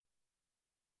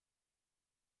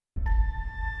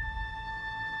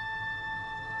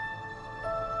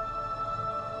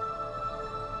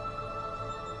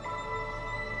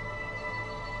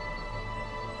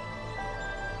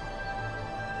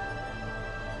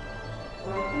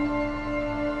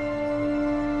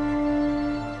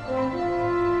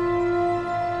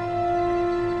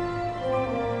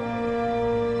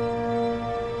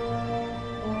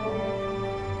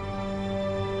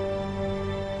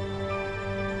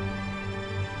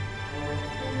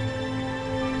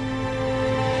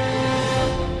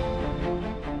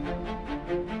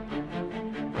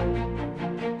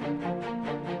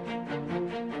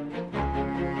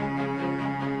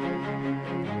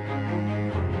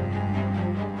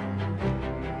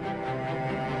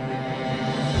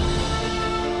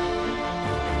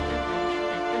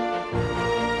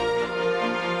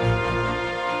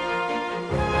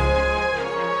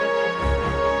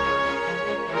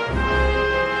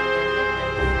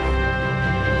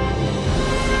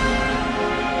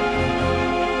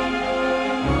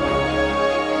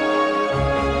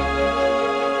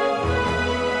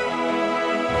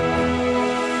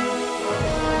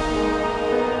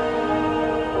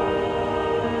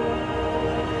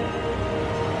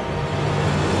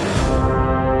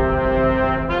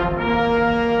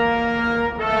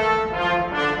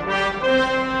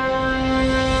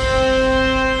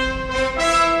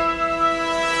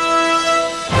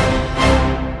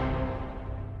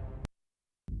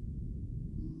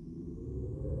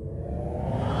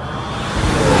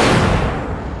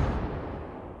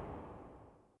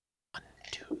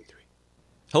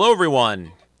Hello,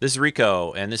 everyone. This is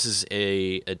Rico, and this is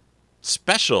a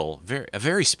special, a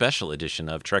very special edition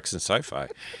of Treks and Sci-Fi.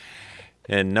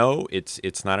 And no,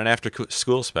 it's not an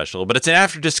after-school special, but it's an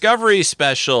after-discovery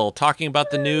special, talking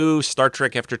about the new Star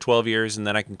Trek after 12 years, and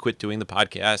then I can quit doing the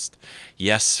podcast.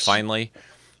 Yes, finally.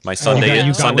 My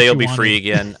Sunday will be free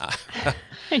again.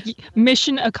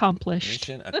 Mission accomplished.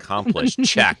 Mission accomplished.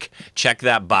 Check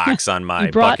that box on my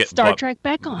you brought bucket. Star Trek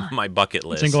back on. My bucket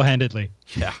list. Single-handedly.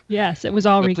 Yeah. Yes, it was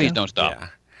all Rico. Please don't stop. Yeah.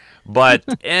 But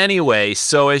anyway,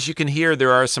 so as you can hear,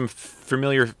 there are some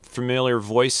familiar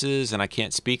voices, and I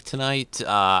can't speak tonight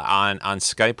on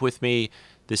Skype with me.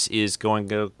 This is going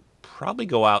to probably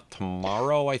go out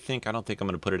tomorrow, I think. I don't think I'm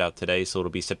going to put it out today, so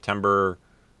it'll be September...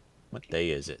 What day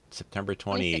is it? September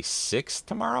 26th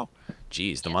tomorrow?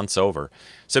 Jeez, the month's over.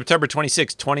 September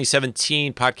 26th,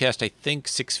 2017, podcast, I think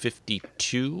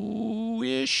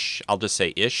 652-ish. I'll just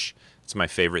say ish. It's my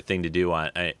favorite thing to do on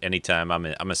anytime. I'm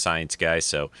a science guy,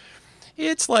 so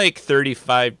it's like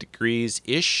 35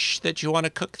 degrees-ish that you want to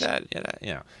cook that.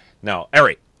 No, all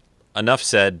right. Enough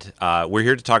said. We're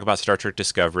here to talk about Star Trek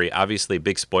Discovery. Obviously,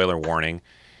 big spoiler warning.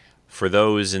 For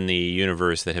those in the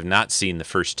universe that have not seen the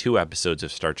first 2 episodes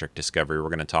of Star Trek Discovery, we're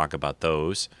going to talk about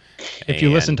those. If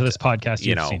you listen to this podcast,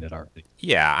 you've seen it already.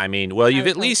 Yeah, I mean, well, you've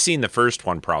at least seen the first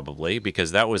one probably,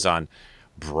 because that was on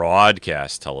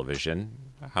broadcast television.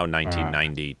 How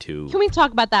 1992. Can we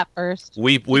talk about that first?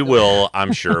 We will,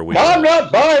 I'm sure. I'm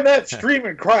not buying that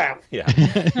streaming crap. Yeah,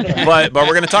 but we're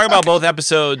going to talk about both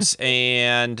episodes,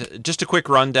 and just a quick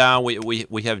rundown.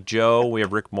 We have Joe, we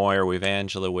have Rick Moyer, we have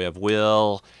Angela, we have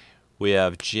Will. We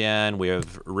have Jen, we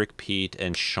have Rick, Pete,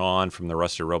 and Sean from the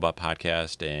Rusted Robot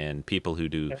podcast, and people who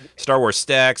do Star Wars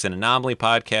Stacks and Anomaly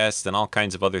podcasts and all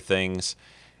kinds of other things.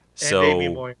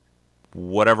 So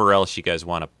whatever else you guys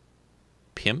want to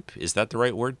pimp, is that the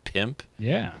right word? Pimp?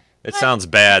 Yeah. It sounds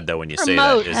bad, though, when you say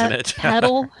that, isn't it?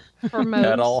 Peddle.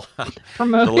 Peddle.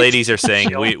 Promote. The ladies are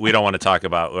saying we don't want to talk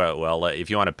about, well, if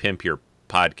you want to pimp your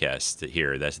podcast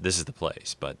here, this is the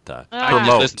place. But I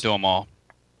just listen to them all.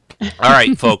 All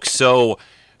right, folks. So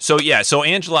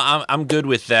Angela, I'm good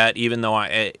with that. Even though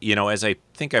as I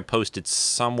think I posted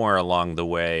somewhere along the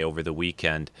way over the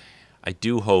weekend, I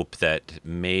do hope that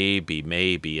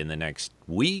maybe in the next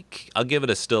week, I'll give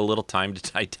it still a little time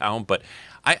to die down. But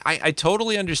I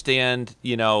totally understand.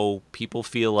 People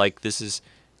feel like this is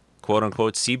quote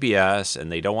unquote CBS,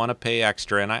 and they don't want to pay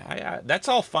extra, and I that's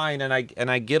all fine, and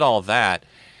I get all that.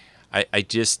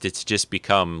 It's just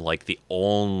become like the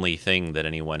only thing that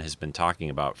anyone has been talking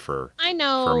about for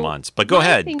months. But go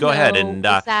ahead, and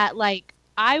is that like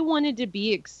I wanted to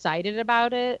be excited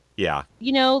about it. Yeah.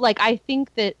 I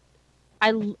think that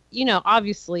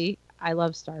obviously I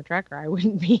love Star Trek, or I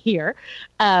wouldn't be here.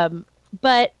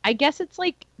 But I guess it's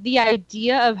like the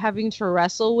idea of having to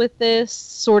wrestle with this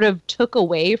sort of took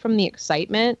away from the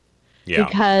excitement. Yeah.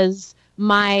 Because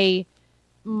my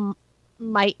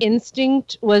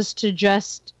instinct was to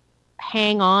just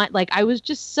hang on. Like I was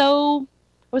so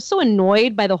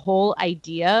annoyed by the whole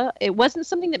idea. It wasn't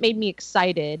something that made me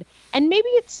excited. And maybe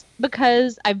it's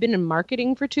because I've been in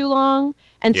marketing for too long.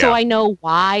 And so I know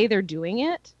why they're doing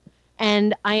it.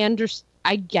 And I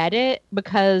get it,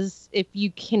 because if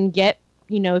you can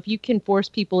if you can force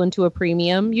people into a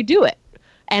premium, you do it.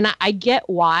 And I get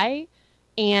why.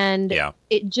 And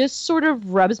it just sort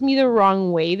of rubs me the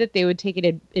wrong way that they would take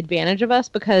advantage of us,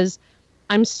 because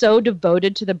I'm so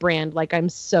devoted to the brand. Like, I'm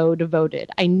so devoted.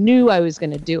 I knew I was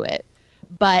going to do it.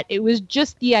 But it was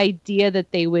just the idea that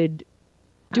they would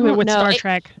do it with Star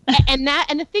Trek. And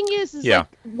the thing is like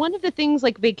one of the things,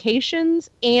 like vacations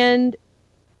and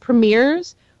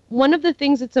premieres, one of the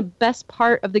things that's the best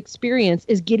part of the experience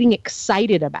is getting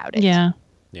excited about it. Yeah.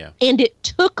 Yeah. And it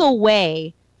took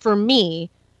away for me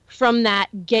from that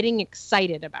getting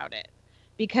excited about it,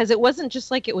 because it wasn't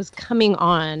just like it was coming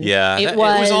on. Yeah, it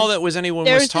was all that anyone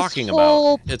was talking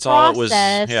about. It's all it was.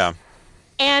 Yeah.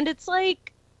 And it's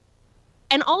like,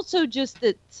 and also just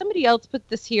that somebody else put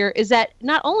this here, is that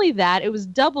not only that, it was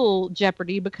double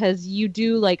jeopardy, because you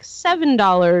do like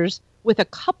 $7 with a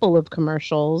couple of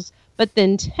commercials, but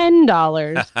then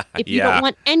 $10 if you don't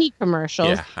want any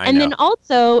commercials. Yeah, and then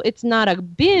also it's not a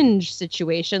binge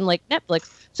situation like Netflix.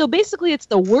 So basically it's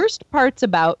the worst parts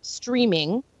about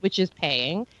streaming, which is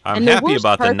paying. I'm happy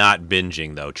about the not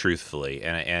binging, though, truthfully.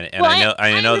 And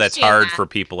I know that's hard for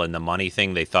people in the money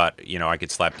thing. They thought, I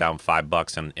could slap down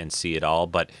 $5 and see it all.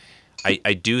 But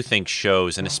I do think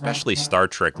shows, and especially Star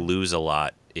Trek, lose a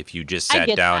lot if you just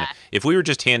sat down. If we were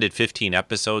just handed 15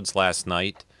 episodes last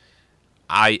night,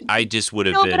 I just would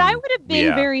have been... No, but I would have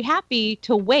been very happy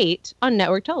to wait on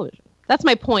network television. That's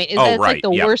my point. Is that it's like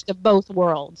the worst of both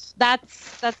worlds.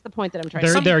 That's the point that I'm trying to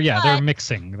say. They're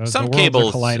mixing. Some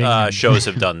cable shows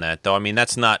have done that, though. I mean,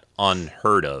 that's not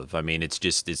unheard of. I mean,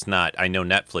 it's not. I know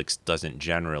Netflix doesn't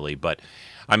generally, but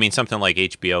I mean, something like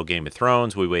HBO, Game of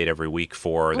Thrones, we wait every week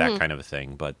for that kind of a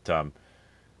thing. But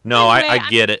no, anyway, I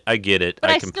get it. I get it. But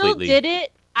I completely still did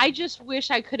it. I just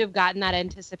wish I could have gotten that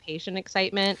anticipation,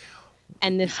 excitement,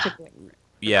 and this took away.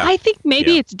 Yeah, I think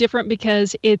maybe it's different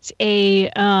because it's a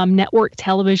network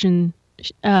television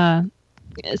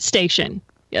station,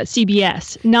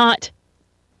 CBS, not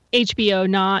HBO,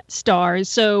 not Starz.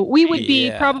 So we would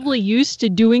be probably used to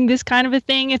doing this kind of a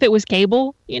thing if it was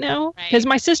cable, because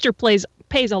my sister pays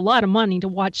a lot of money to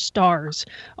watch Starz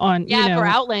on, for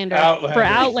Outlander. For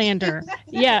Outlander.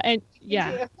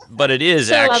 Yeah. But it is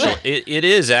it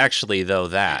is actually though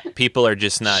that people are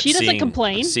just not she doesn't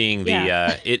complain. Seeing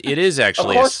the it is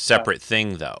actually a separate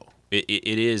thing though.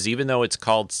 It is, even though it's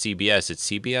called CBS, it's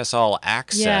CBS All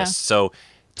Access. Yeah. So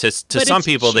to some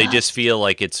people they just feel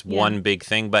like it's one big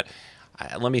thing. But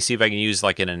let me see if I can use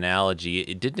like an analogy.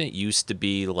 It didn't used to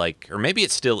be like, or maybe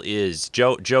it still is.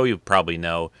 Joe, you probably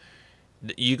know.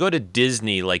 You go to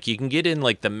Disney, like you can get in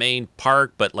like the main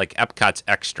park, but like Epcot's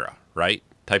extra, right?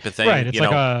 Type of thing. Right, it's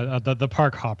like the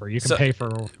park hopper. You can pay for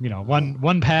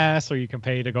one pass, or you can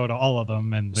pay to go to all of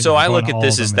them. And so I look at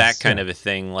this as that kind of a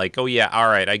thing. Like, oh yeah, all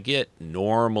right, I get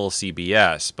normal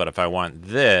CBS, but if I want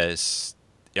this,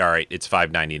 all right, it's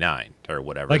 $5.99 or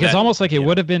whatever. Like it's almost like it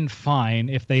would have been fine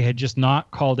if they had just not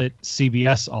called it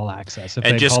CBS All Access, if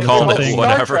and they just called it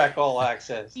whatever. Star Trek All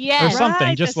Access, yeah, or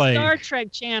something, just like Star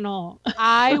Trek channel.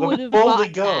 I would have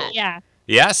bought that. Yeah.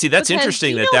 Yeah, see, that's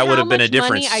interesting that would have been a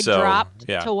difference. I dropped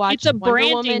to watch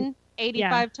Wonder Woman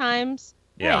 85 times.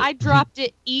 Yeah. I dropped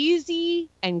it easy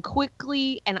and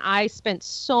quickly, and I spent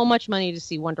so much money to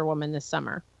see Wonder Woman this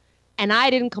summer. And I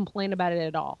didn't complain about it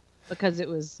at all because it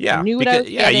was new what I was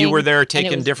getting, you were there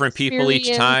taking different people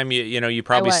each time. You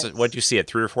probably what you see it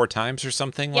 3 or 4 times or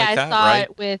something like that, right? I saw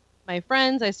it with my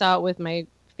friends, I saw it with my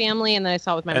family, and then I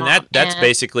saw it with my mom. And that's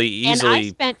basically easily. And I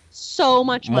spent so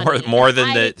much money. More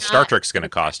than the Star Trek's going to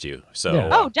cost you.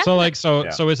 So definitely.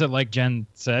 So is it like Jen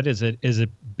said? Is it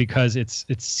because it's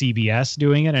CBS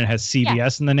doing it and it has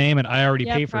CBS in the name, and I already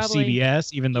pay for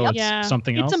CBS even though it's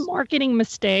something else? It's a marketing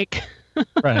mistake.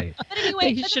 Right. But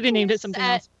anyway, you should have named it something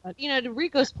else. But. To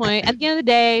Rico's point, at the end of the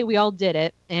day, we all did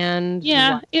it, and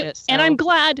and I'm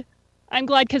glad. I'm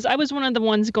glad because I was one of the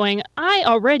ones going, I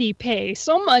already pay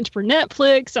so much for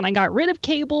Netflix, and I got rid of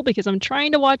cable because I'm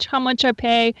trying to watch how much I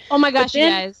pay. Oh my gosh, you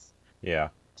guys. Yeah.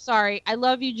 Sorry, I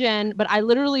love you, Jen, but I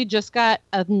literally just got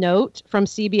a note from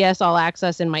CBS All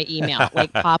Access in my email,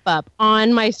 like pop up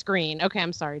on my screen. Okay,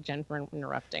 I'm sorry, Jen, for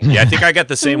interrupting. Yeah, I think I got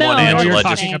the same one, Angela.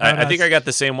 I think us. I got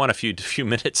the same one a few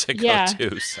minutes ago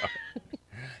too. So,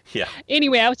 yeah.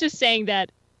 Anyway, I was just saying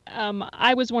that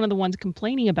I was one of the ones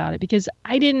complaining about it because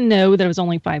I didn't know that it was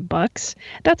only $5.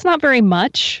 That's not very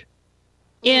much,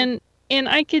 and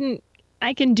I can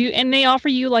do, and they offer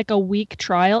you like a week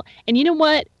trial. And you know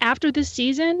what? After this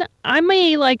season, I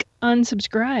may like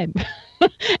unsubscribe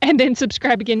and then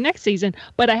subscribe again next season.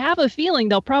 But I have a feeling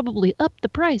they'll probably up the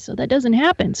price, so that doesn't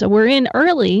happen. So we're in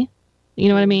early. You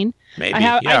know what I mean? Maybe.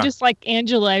 I just like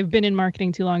Angela. I've been in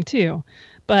marketing too long too,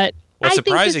 but. Well,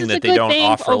 surprising that they don't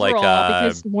offer like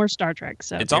because more Star Trek.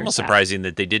 So it's almost surprising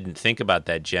that they didn't think about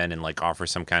that, Jen, and like offer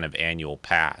some kind of annual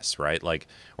pass, right? Like,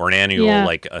 or an annual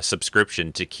like a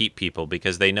subscription to keep people,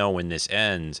 because they know when this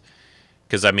ends.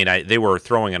 Because I mean, they were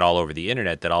throwing it all over the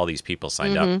internet that all these people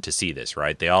signed up to see this,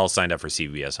 right? They all signed up for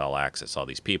CBS All Access. All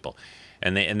these people,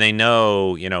 and they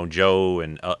know, Joe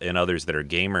and others that are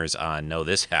gamers know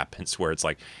this happens where it's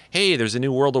like, hey, there's a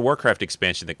new World of Warcraft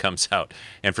expansion that comes out,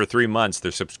 and for 3 months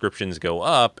their subscriptions go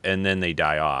up and then they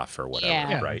die off or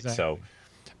whatever, right? Exactly. So,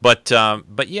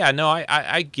 but yeah, no,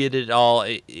 I get it all.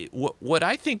 What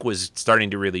I think was starting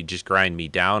to really just grind me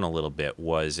down a little bit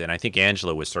was, and I think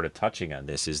Angela was sort of touching on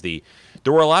this, is there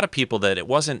were a lot of people that it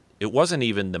wasn't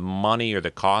even the money or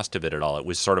the cost of it at all. It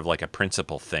was sort of like a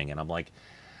principle thing, and I'm like.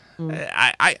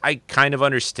 I kind of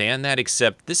understand that,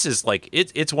 except this is like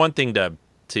it's one thing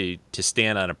to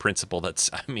stand on a principle that's,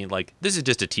 I mean, like, this is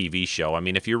just a TV show. I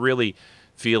mean, if you really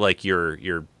feel like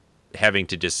you're having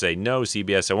to just say, no,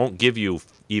 CBS, I won't give you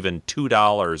even $2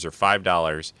 or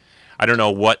 $5, I don't know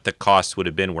what the cost would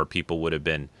have been where people would have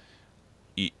been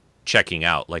checking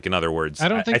out. Like, in other words, I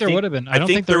don't think there would have been. I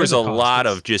think there was a lot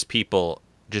of just people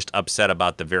just upset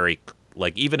about the very.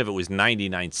 Like, even if it was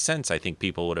 99 cents, I think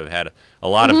people would have had, a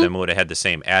lot of them would have had the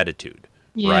same attitude,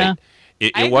 right?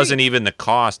 It wasn't even the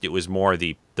cost. It was more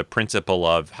the principle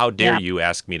of how dare you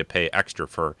ask me to pay extra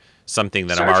for something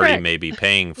that I'm already maybe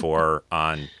paying for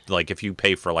on, like, if you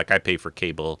pay for, like, I pay for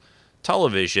cable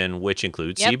television, which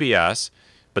includes CBS,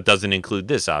 but doesn't include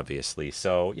this, obviously.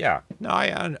 So, yeah, no,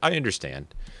 I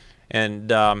understand. And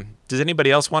does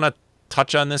anybody else want to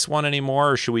touch on this one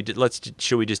anymore, or should we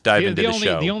just dive into the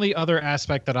show? The only other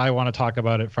aspect that I want to talk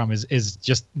about it from is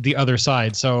just the other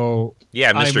side. So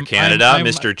yeah, Mr. Canada,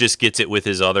 Mr. just gets it with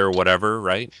his other whatever,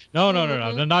 right? No,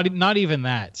 not even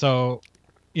that. So,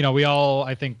 we all,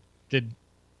 I think, did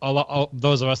all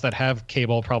those of us that have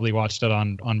cable probably watched it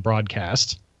on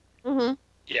broadcast. Mm-hmm.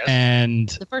 Yes. And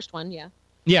the first one,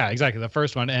 yeah, exactly, the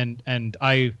first one, and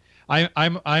I'm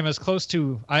as close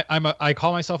to I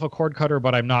call myself a cord cutter,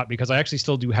 but I'm not, because I actually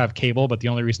still do have cable, but the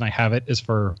only reason I have it is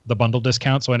for the bundle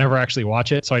discount, so I never actually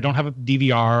watch it. So I don't have a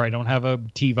DVR, I don't have a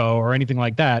TiVo or anything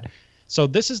like that. So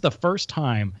this is the first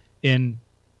time in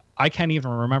I can't even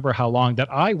remember how long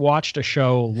that I watched a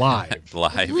show live.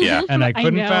 Yeah. And I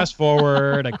couldn't fast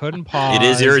forward, I couldn't pause. It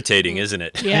is irritating, isn't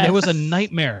it? Yeah. And it was a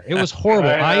nightmare. It was horrible.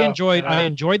 I enjoyed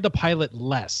the pilot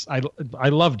less. I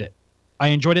loved it. I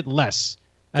enjoyed it less.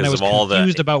 And I was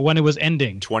confused about when it was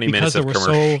ending. 20 minutes of commercials.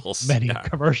 Because there were so many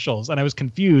commercials, and I was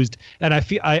confused. And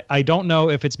I don't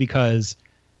know if it's because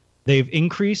they've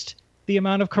increased the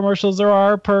amount of commercials there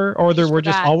are or there were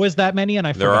just always that many, and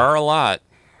I forgot. There are a lot.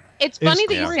 It's funny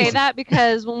that you say that,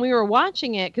 because when we were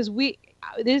watching it, because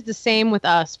it is the same with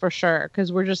us for sure,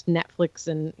 because we're just Netflix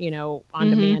and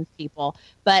on-demand people.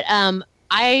 But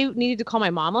I needed to call my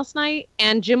mom last night,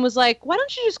 and Jim was like, "Why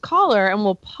don't you just call her and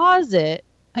we'll pause it?"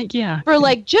 For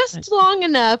like just long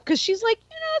enough, because she's like,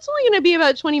 it's only going to be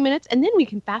about 20 minutes, and then we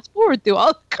can fast forward through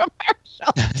all the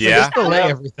commercials. Yeah. Just delay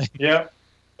everything. Yeah.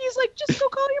 He's like, just go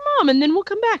call your mom, and then we'll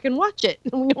come back and watch it.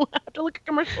 And we don't have to look at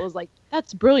commercials. Like,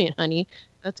 that's brilliant, honey.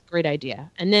 That's a great idea.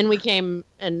 And then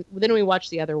we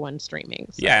watched the other one streaming.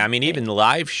 So. Yeah, I mean, even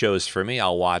live shows for me,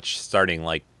 I'll watch starting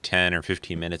like 10 or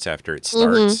 15 minutes after it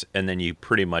starts, and then you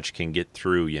pretty much can get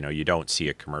through. You don't see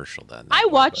a commercial then. I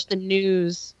watch the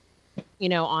news,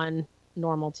 on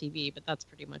normal TV, but that's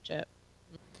pretty much it.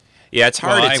 Yeah, it's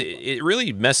hard. Well, it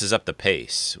really messes up the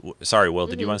pace. Sorry, Will,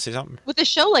 did you want to say something? With a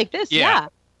show like this, yeah.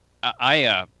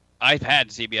 I've had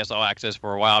CBS All Access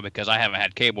for a while because I haven't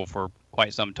had cable for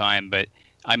quite some time, but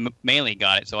I mainly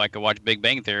got it so I could watch Big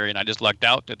Bang Theory, and I just lucked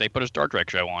out that they put a Star Trek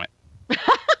show on it.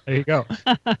 There you go.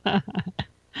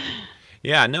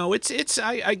 Yeah, no, it's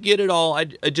I get it all. I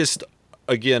just,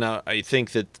 again, I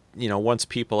think that, once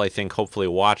people, I think, hopefully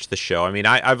watch the show. I mean,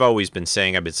 I've been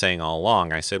saying all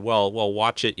along, I said, well,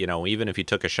 watch it, even if you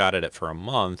took a shot at it for a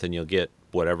month, and you'll get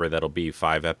whatever that'll be,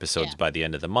 5 episodes by the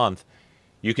end of the month.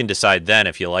 You can decide then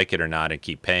if you like it or not, and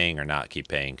keep paying or not keep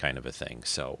paying, kind of a thing.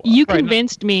 So you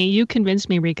convinced me. You convinced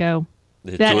me, Rico.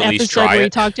 That episode where you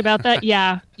talked about that,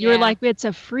 you were like, it's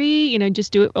a free,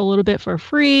 just do it a little bit for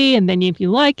free, and then if you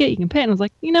like it, you can pay it. And I was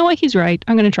like, you know what, he's right.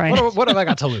 I'm going to try it. What have I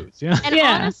got to lose? Yeah. And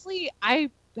honestly, I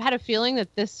had a feeling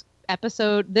that this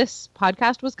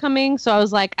podcast was coming, so I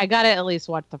was like, I got to at least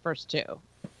watch the first 2.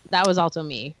 That was also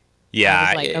me.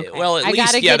 Yeah, like, okay, well, at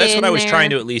least, that's what I was trying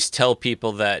to at least tell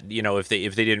people, that, if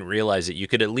they didn't realize it, you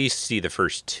could at least see the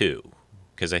first 2.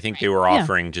 Because I think they were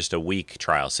offering just a week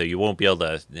trial, so you won't be able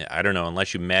to, I don't know,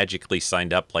 unless you magically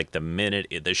signed up like the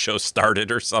minute the show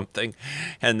started or something.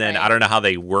 And then I don't know how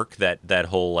they work that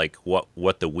whole, like,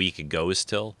 what the week goes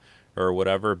till or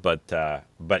whatever. But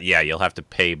yeah, you'll have to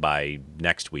pay by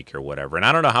next week or whatever. And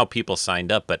I don't know how people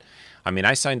signed up, but I mean,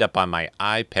 I signed up on my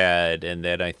iPad, and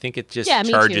then I think it just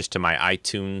charges to my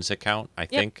iTunes account, I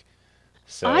think.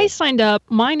 So I signed up.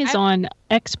 Mine is on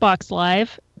Xbox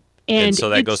Live. And so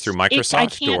that goes through Microsoft? I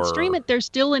can't stream it. There's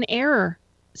still an error.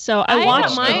 So I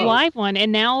watched the live one,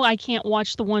 and now I can't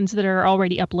watch the ones that are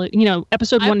already uploaded.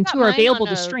 Episode 1 and 2 are available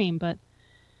to stream, but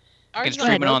I can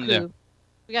stream it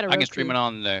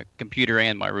on the computer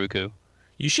and my Roku.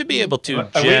 You should be able to.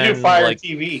 We do Fire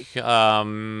TV.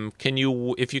 Can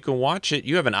you, if you can watch it?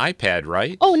 You have an iPad,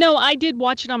 right? Oh no, I did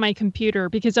watch it on my computer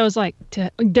because I was like, I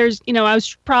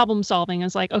was problem solving. I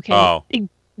was like, okay,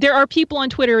 there are people on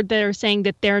Twitter that are saying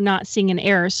that they're not seeing an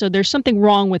error, so there's something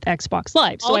wrong with Xbox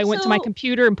Live. So I went to my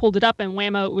computer and pulled it up, and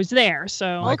whammo, it was there. So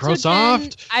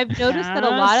Microsoft. I've noticed that a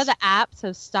lot of the apps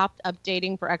have stopped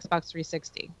updating for Xbox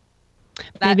 360.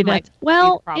 Maybe that's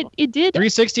it did.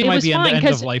 360 might be end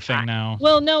of life thing now.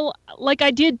 Well, no, like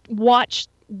I did watch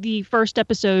the first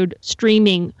episode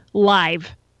streaming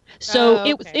live, so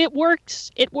it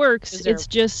works. It works. It's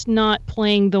just not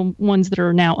playing the ones that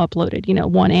are now uploaded.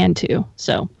 1 and 2.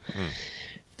 So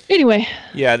anyway.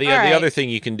 Yeah, the other thing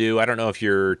you can do. I don't know if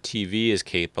your TV is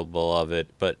capable of it,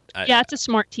 but it's a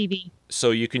smart TV.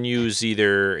 So you can use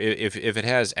either if it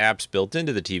has apps built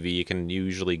into the TV, you can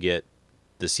usually get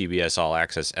the CBS All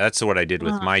Access. That's what I did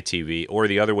with my TV. Or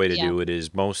the other way to do it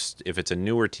is if it's a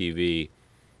newer TV,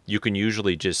 you can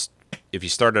usually just, if you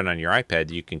start it on your iPad,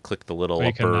 you can click the little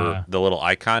the little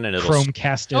icon and it'll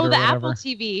Chromecast it or the whatever. Apple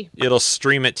TV. It'll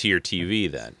stream it to your TV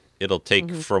then. It'll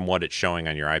take from what it's showing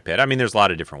on your iPad. I mean, there's a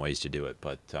lot of different ways to do it,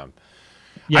 but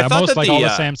yeah, I thought most that all the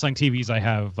Samsung TVs I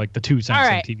have, like the two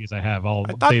Samsung TVs I have,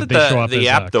 they show up the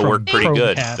app though worked pretty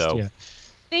good though. Yeah.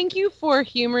 Thank you for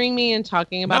humoring me and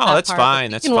talking about that. No, that's part,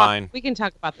 fine. That's fine. We can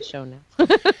talk about the show now.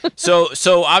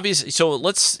 So obviously,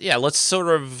 let's sort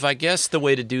of, I guess the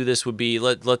way to do this would be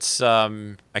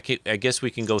I guess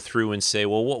we can go through and say,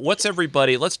 well, what's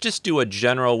everybody? Let's just do a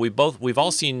general. We've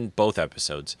all seen both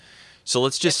episodes, so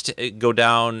let's just go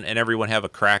down and everyone have a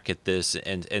crack at this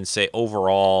and say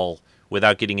overall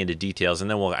without getting into details, and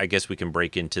then I guess we can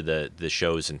break into the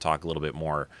shows and talk a little bit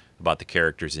more about the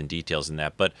characters and details in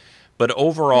that, but. But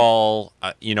overall,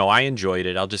 I enjoyed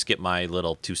it. I'll just get my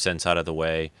little 2 cents out of the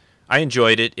way. I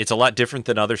enjoyed it. It's a lot different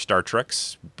than other Star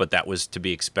Treks, but that was to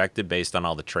be expected based on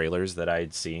all the trailers that I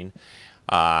had seen.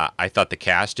 I thought the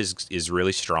cast is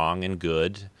really strong and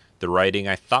good. The writing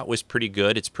I thought was pretty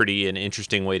good. It's an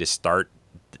interesting way to start.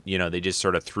 They just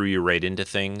sort of threw you right into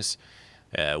things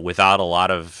without a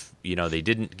lot of, they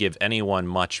didn't give anyone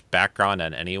much background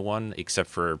on anyone except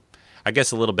for, I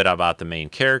guess, a little bit about the main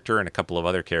character and a couple of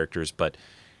other characters, but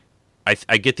I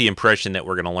get the impression that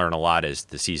we're going to learn a lot as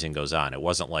the season goes on. It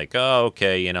wasn't like, oh,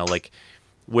 okay, like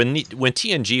when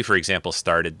TNG, for example,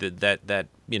 started,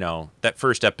 that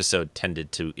first episode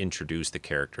tended to introduce the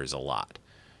characters a lot.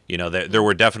 There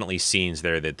were definitely scenes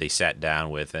there that they sat down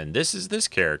with, and this is this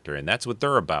character, and that's what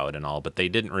they're about and all, but they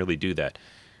didn't really do that.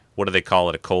 What do they call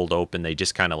it? A cold open. They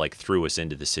just kind of like threw us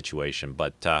into the situation,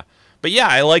 But yeah,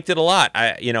 I liked it a lot.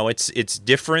 It's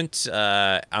different.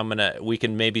 We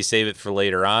can maybe save it for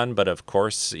later on, but of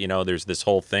course, there's this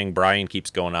whole thing. Brian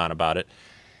keeps going on about it.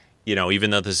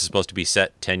 Even though this is supposed to be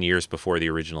set 10 years before the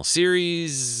original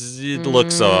series, it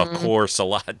looks, of course, a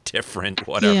lot different.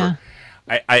 Whatever.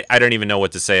 Yeah. I don't even know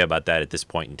what to say about that at this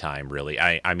point in time. Really,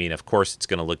 I mean, of course, it's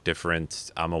going to look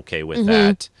different. I'm okay with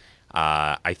that.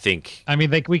 I think. I mean,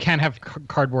 we can't have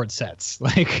cardboard sets,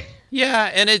 like.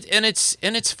 Yeah, and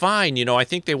it's fine. I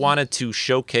think they wanted to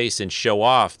showcase and show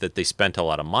off that they spent a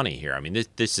lot of money here. I mean,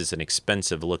 this is an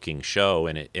expensive looking show,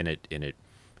 and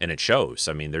it shows.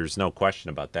 I mean, there's no question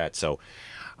about that. So,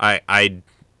 I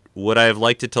would I have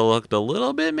liked it to look a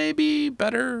little bit maybe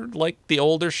better, like the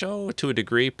older show to a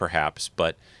degree, perhaps,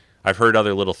 but. I've heard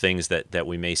other little things that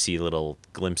we may see little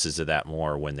glimpses of that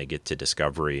more when they get to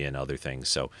Discovery and other things.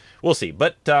 So we'll see.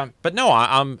 But no,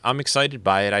 I'm excited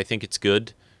by it. I think it's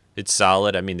good. It's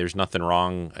solid. I mean, there's nothing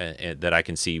wrong that I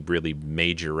can see really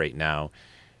major right now.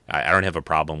 I don't have a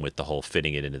problem with the whole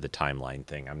fitting it into the timeline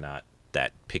thing. I'm not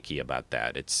that picky about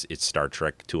that. It's Star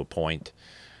Trek to a point.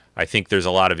 I think there's a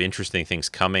lot of interesting things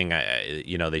coming.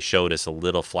 They showed us a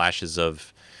little flashes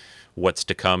of what's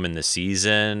to come in the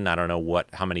season. I don't know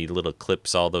how many little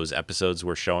clips all those episodes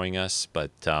were showing us, but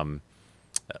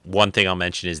one thing I'll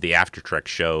mention is the After Trek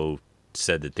show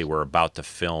said that they were about to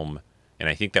film, and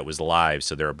I think that was live,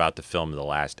 so they're about to film the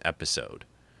last episode.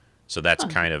 So that's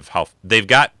kind of how they've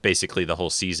got basically the whole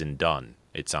season done,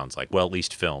 it sounds like. Well, at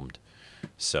least filmed.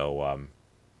 So, all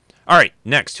right,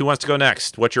 next. Who wants to go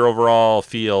next? What's your overall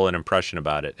feel and impression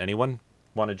about it? Anyone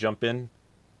want to jump in?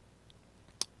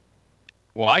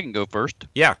 Well, I can go first.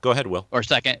 Yeah, go ahead, Will. Or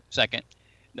second.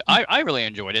 I really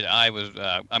enjoyed it. I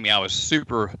was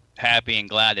super happy and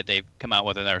glad that they've come out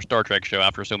with another Star Trek show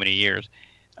after so many years.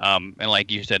 And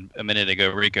like you said a minute ago,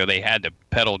 Rico, they had to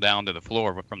pedal down to the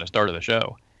floor from the start of the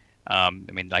show. I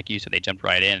mean, like you said, they jumped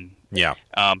right in. Yeah.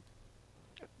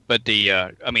 But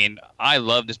I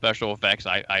love the special effects.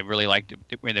 I really liked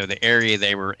the area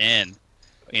they were in.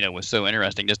 Was so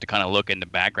interesting just to kind of look in the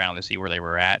background to see where they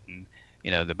were at and.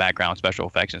 The background special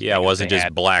effects. And yeah, it wasn't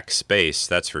just black space,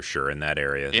 that's for sure, in that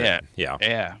area.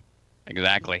 Yeah,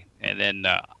 exactly. And then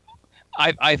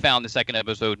I found the second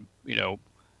episode,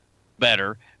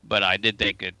 better, but I did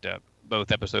think that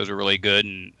both episodes were really good.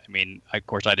 And I mean, of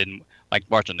course, I didn't like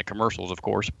watching the commercials, of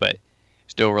course, but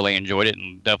still really enjoyed it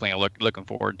and definitely looking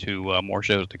forward to more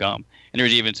shows to come. And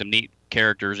there's even some neat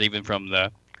characters, even from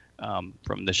the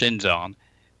Shinzon,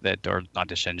 or not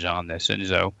the Shinzon, the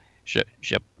Shinzo ship.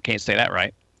 Can't say that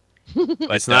right. But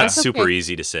it's not super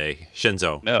easy to say.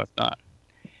 Shinzo. No, it's not.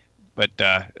 But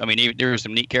there are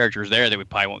some neat characters there that we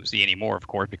probably won't see anymore, of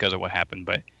course, because of what happened.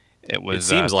 But it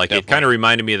seems like it kind of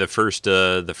reminded me of the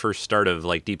first start of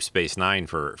like Deep Space Nine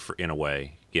for in a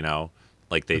way.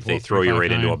 Like they throw you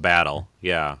right into a battle.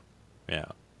 Yeah.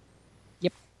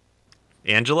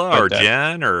 Angela or But,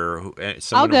 Jen or I'll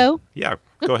someone? go. Yeah,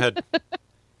 go ahead.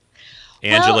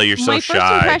 Angela, Well, you're so my shy.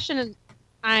 First impression,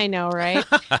 I know, right?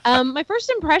 My first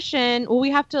impression. Well, we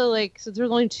have to since there's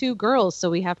only 2 girls, so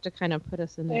we have to kind of put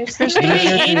us in there. There's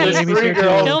Amy's here three too.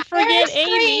 girls. Don't forget There's Amy.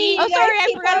 three. Oh, sorry, I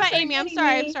Keep forgot on about Amy. I'm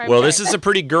sorry. I'm sorry. Well, this is a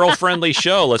pretty girl-friendly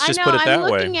show. Let's just I know, put it that I'm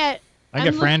way. looking at. I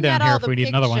get Fran looking down at here all if the we need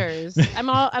another one. pictures.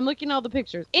 I'm looking at all the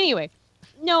pictures. Anyway,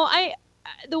 no,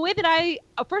 the way that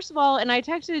first of all, and I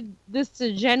texted this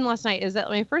to Jen last night, is that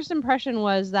my first impression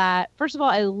was that first of all,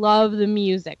 I love the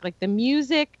music. Like the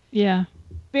music, Yeah.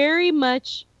 very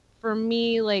much for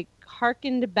me,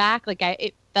 harkened back.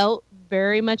 It felt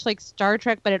very much like Star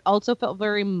Trek, but it also felt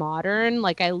very modern.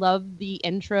 Like I loved the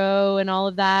intro and all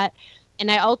of that,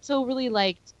 and I also really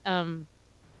liked the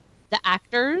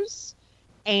actors.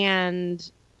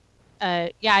 And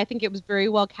I think it was very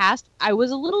well cast. I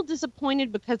was a little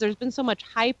disappointed because there's been so much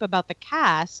hype about the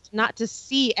cast, not to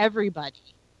see everybody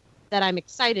that I'm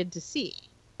excited to see.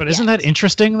 But isn't that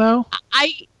interesting though?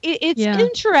 It's Yeah.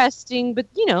 interesting, but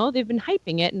they've been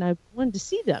hyping it, and I wanted to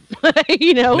see them.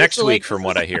 Next So, week, from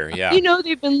what I hear, yeah.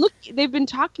 they've been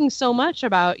talking so much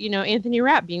about Anthony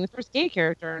Rapp being the first gay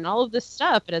character and all of this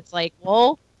stuff, and it's like,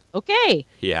 well, okay,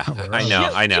 Yeah, Oh, I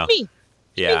know, I know. Give me.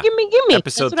 Yeah, Give me.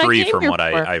 episode That's what I 3, came from here what for.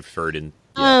 I've heard. And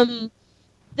yeah.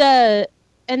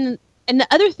 The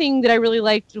other thing that I really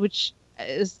liked, which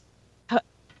is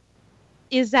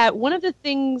that one of the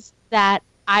things that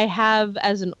I have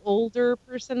as an older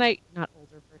person, not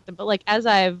older person, but as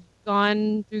I've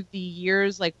gone through the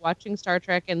years, watching Star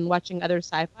Trek and watching other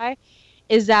sci-fi,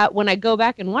 is that when I go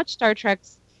back and watch Star Trek,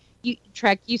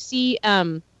 you see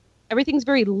everything's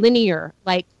very linear,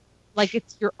 like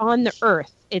you're on the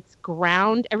Earth. It's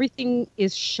ground. Everything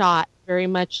is shot very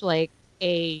much like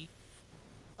a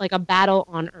battle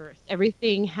on Earth.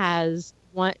 Everything has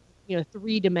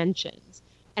 3 dimensions.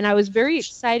 And I was very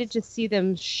excited to see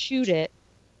them shoot it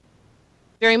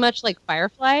very much like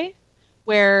Firefly,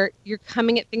 where you're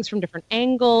coming at things from different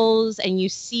angles and you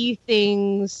see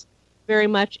things very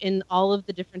much in all of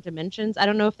the different dimensions. I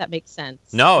don't know if that makes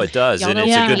sense. No, it does, Y'all and know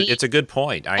it's what I mean? it's a good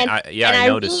point. I I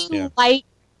noticed. really Yeah. like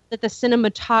that the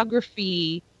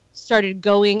cinematography started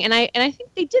going, and I think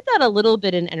they did that a little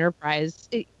bit in Enterprise.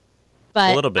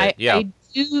 But A little bit, yeah. I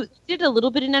did a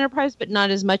little bit in Enterprise, but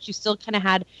not as much. You still kind of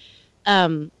had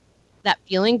that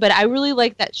feeling, but I really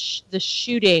like that the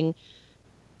shooting.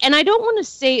 And I don't want to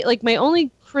say my only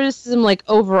criticism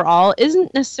overall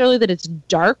isn't necessarily that it's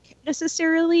dark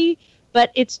necessarily,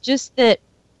 but it's just that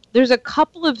there's a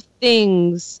couple of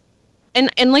things,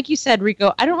 and like you said,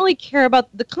 Rico, I don't really care about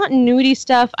the continuity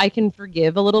stuff. I can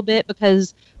forgive a little bit,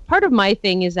 because part of my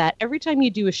thing is that every time you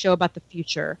do a show about the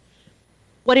future,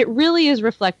 what it really is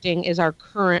reflecting is our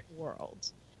current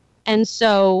world. And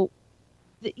so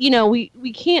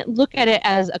we can't look at it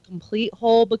as a complete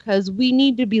whole, because we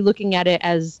need to be looking at it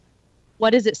as,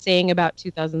 what is it saying about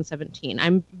 2017?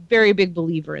 I'm a very big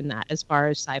believer in that as far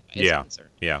as sci-fi is concerned.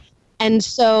 Yeah. And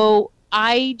so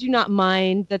I do not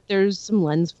mind that there's some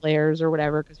lens flares or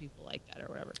whatever, because people like that or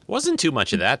whatever. Wasn't too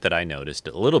much of that I noticed.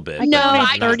 A little bit. I No, but know,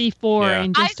 not- 34 yeah.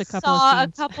 in just I a couple saw of a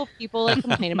scenes. couple people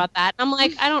complain about that. And I'm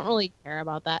like, I don't really care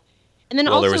about that. And then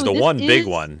Well, also, there was the this one big is-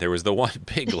 one. There was the one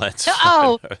big lens.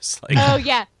 Oh. flare. I was like, Oh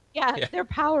yeah, Yeah. their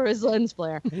power is lens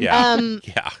flare. yeah,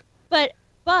 yeah. But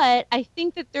I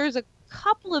think that there's a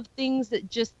couple of things that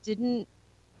just didn't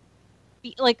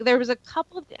be there was a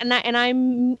couple of, and I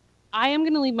am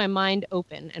going to leave my mind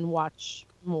open and watch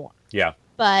more. Yeah.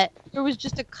 But there was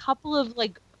just a couple of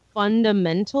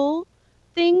fundamental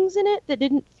things in it that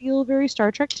didn't feel very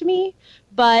Star Trek to me,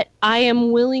 but I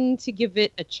am willing to give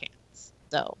it a chance.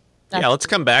 So Yeah, let's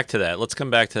come back to that. Let's come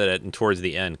back to that and towards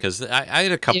the end, because I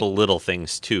had a couple little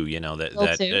things too. Yeah,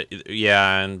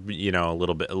 and a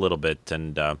little bit,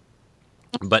 and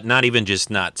but not even just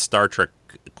not Star Trek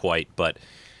quite, but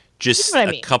just what I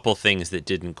a mean. couple things that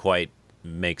didn't quite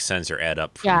make sense or add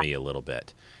up for Yeah. me a little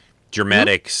bit.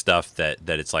 Dramatic stuff that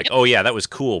it's like, oh yeah, that was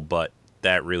cool, but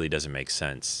that really doesn't make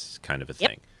sense, kind of a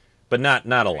thing. But not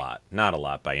a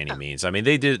lot by any means. I mean,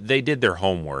 they did their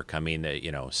homework. I mean,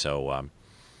 so.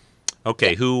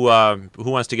 Okay, who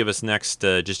wants to give us next?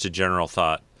 Just a general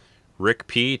thought. Rick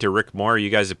P to Rick Moore. You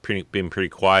guys have been pretty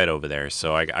quiet over there,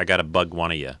 so I got to bug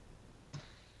one of you.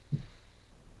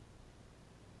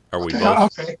 Are we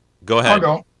both? Okay, Go I'll ahead.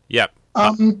 go. Yep.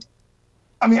 I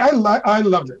mean, I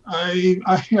loved it. I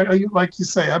like you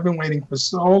say, I've been waiting for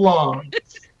so long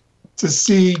to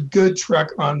see good Trek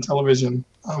on television.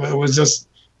 It was just,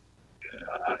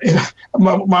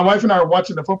 my wife and I were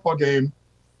watching the football game,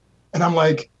 and I'm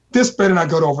like, this better not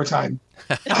go to overtime.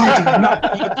 I do not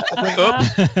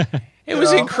want it to win. It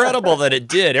was incredible that it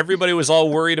did. Everybody was all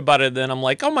worried about it. And then I'm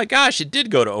like, oh my gosh, it did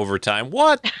go to overtime.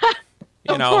 What?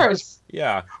 Of course.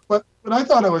 Yeah. But I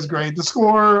thought it was great. The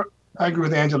score, I agree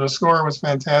with Angela. The score was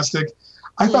fantastic.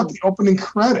 I thought the opening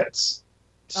credits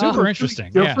Super were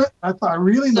interesting. really Yeah. different. I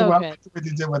really So loved good. what they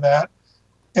did with that.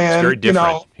 It's And very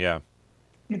different. Yeah.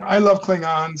 I love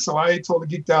Klingon, so I totally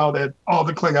geeked out at all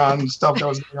the Klingon stuff that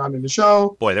was going on in the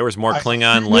show. Boy, there was more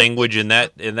Klingon language in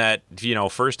that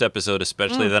first episode,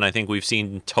 especially than I think we've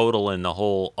seen total in the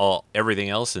whole everything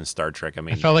else in Star Trek. I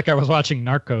mean, I felt like I was watching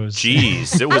Narcos.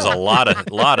 geez, it was a lot of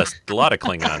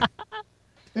Klingon.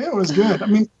 Yeah, it was good. I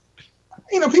mean,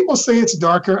 people say it's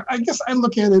darker. I guess I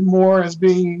look at it more as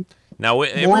being Now,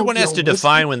 everyone has to realistic.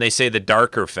 define when they say the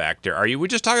darker factor. Are we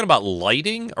just talking about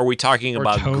lighting? Or are we talking Or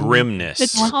about tone? grimness?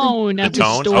 The tone The of the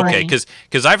tone? story. Okay,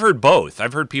 because I've heard both.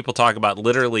 I've heard people talk about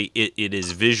literally it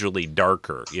is visually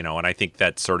darker, and I think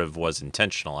that sort of was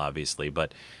intentional, obviously.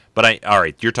 But all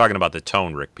right, you're talking about the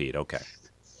tone, Rick Pete. Okay.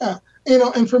 Yeah,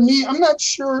 and for me, I'm not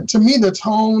sure. To me, the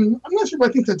tone, I'm not sure if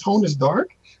I think the tone is dark.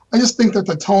 I just think that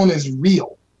the tone is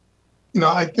real.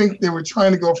 I think they were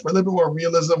trying to go for a little bit more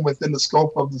realism within the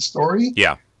scope of the story.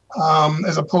 Yeah.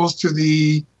 As opposed to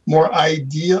the more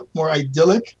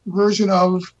idyllic version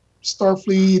of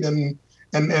Starfleet and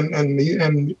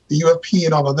the UFP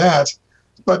and all of that.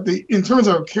 But in terms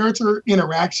of character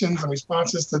interactions and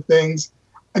responses to things,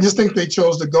 I just think they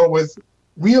chose to go with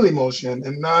real emotion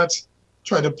and not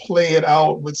try to play it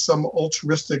out with some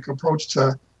altruistic approach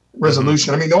to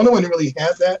resolution. I mean, the only one who really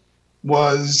had that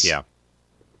was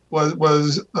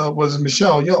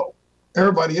Michelle Yeoh.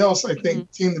 Everybody else, I think,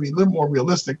 seemed to be a little more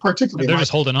realistic, particularly. They're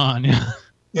just holding on. Yeah.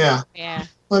 Yeah. Yeah.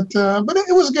 But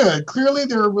it was good. Clearly,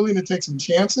 they're willing to take some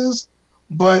chances,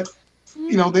 but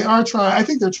they are trying. I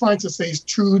think they're trying to stay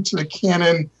true to the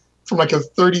canon from like a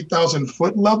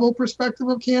 30,000-foot level perspective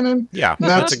of canon. Yeah,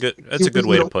 Not that's a good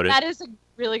way to put it. That is a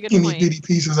really good Teeny point. bitty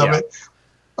pieces of Yeah. it.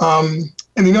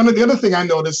 And the other thing I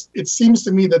noticed, it seems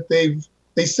to me that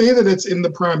they say that it's in the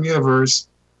Prime universe,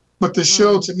 but the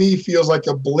show to me feels like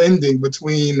a blending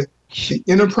between the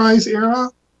Enterprise era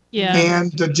Yeah.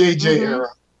 and the JJ Mhm. era.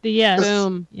 Yes.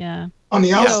 Boom. Yeah. On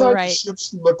the outside, right. the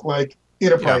ships look like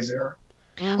Enterprise era.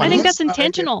 Mhm. I On think the that's inside, they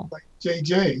intentional. look like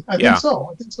JJ. I Yeah.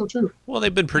 think so too. Well,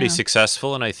 they've been pretty Yeah.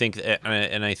 successful, and I think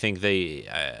they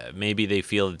maybe they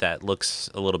feel that looks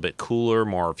a little bit cooler,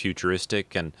 more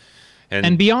futuristic, and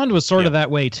Beyond was sort of Yeah. that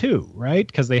way too, right?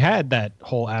 Because they had that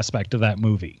whole aspect of that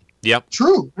movie. yep,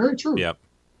 True. Very true. yep.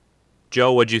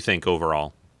 Joe, what'd you think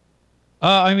overall?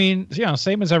 I mean,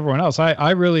 same as everyone else. I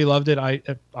really loved it.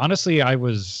 Honestly, I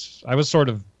was sort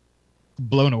of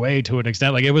blown away to an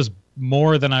extent. Like, it was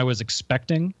more than I was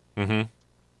expecting. Mm-hmm.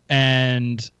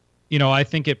 And I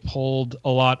think it pulled a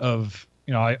lot of,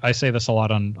 I say this a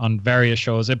lot on various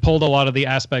shows. It pulled a lot of the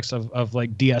aspects of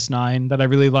like DS9 that I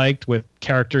really liked, with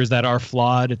characters that are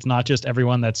flawed. It's not just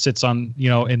everyone that sits on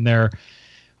in their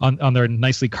on their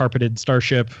nicely carpeted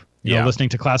starship, Yeah. listening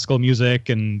to classical music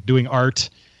and doing art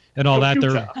and all that.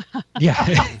 They're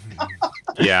yeah.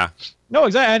 Yeah, No,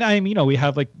 exactly. And I mean, we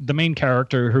have like the main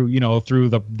character who, through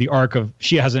the arc of,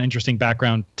 she has an interesting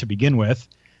background to begin with.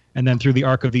 And then through the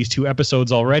arc of these 2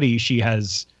 episodes already, she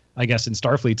has, I guess, in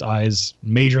Starfleet's eyes,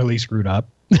 majorly screwed up.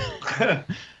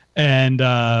 And,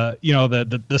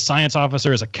 the science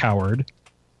officer is a coward.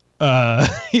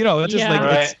 It's just like,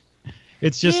 Right.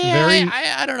 it's just Yeah, very,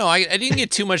 I don't know. I didn't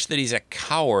get too much that he's a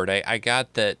coward. I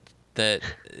got that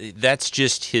that's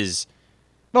just his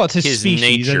well, it's his species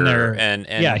nature, and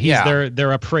their, and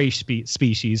they're a prey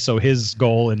species. So his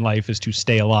goal in life is to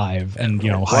stay alive and,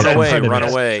 hide run from away, predators. run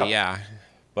away. Yeah,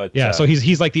 but Yeah, so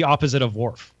he's like the opposite of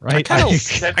Worf, right? I kind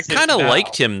That's of it now.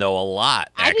 liked him though a lot.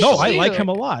 I did Actually. No, I too. like him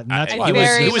a lot, and that's I- why he I was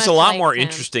very was a much lot more liked him.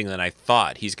 interesting than I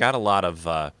thought. He's got a lot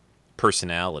of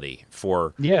personality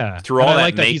for yeah. through And all I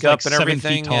that like he's, makeup like, and 7 feet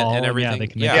everything tall, and yeah, everything. they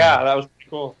can Yeah. make Yeah, that was pretty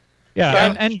cool. yeah,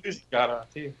 That and shoes he got on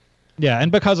too. yeah,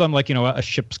 and because I'm like a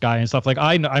ship's guy and stuff, like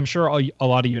I'm sure a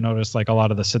lot of you noticed like a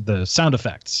lot of the sound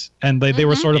effects, and they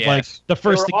were sort of like Yes. the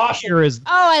first were thing awesome. you hear is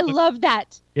Oh, I love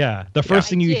that. the first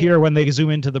thing I you did. hear when they zoom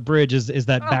into the bridge is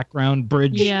that Oh. background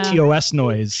bridge Yeah. TOS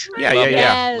noise. Yeah, Loved it.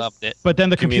 Yes. Loved it. But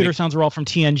then the computer Communi- sounds are all from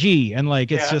TNG, and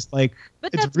like it's Yeah. just like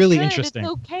But It's that's really good. interesting.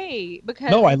 It's okay because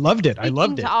no, I loved it. I speaking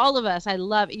loved it. to all of us. I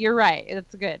love it. You're right.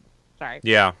 That's good. Sorry.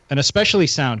 Yeah. And especially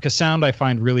sound, because sound I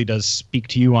find really does speak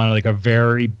to you on like a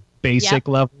very basic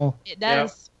level. It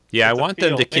does. Yeah, I It's a want them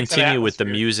feel. to Makes an continue with the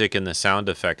atmosphere. music and the sound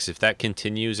effects. If that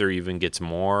continues or even gets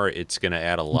more, it's going to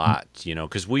add a lot,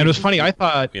 because we And it was funny. I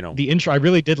thought you know. the intro. I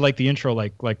really did like the intro,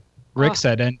 like Rick Oh.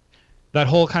 said, and that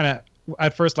whole kind of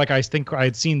at first, like, I think I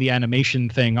had seen the animation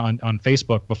thing on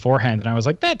Facebook beforehand, and I was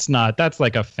like, that's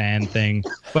like a fan thing.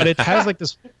 But it has like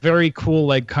this very cool,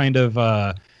 like, kind of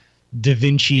Da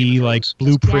Vinci like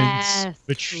blueprints. Yes.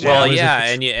 Which Well, was yeah,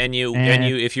 a- and you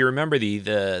if you remember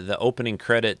the opening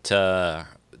credit to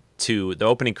the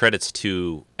opening credits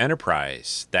to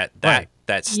Enterprise, that Right.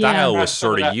 that style Yeah. was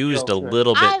sort of That used a feels good.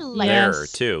 little I bit like there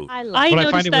it. too. I I love But I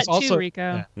noticed find it that was too, also- Rico.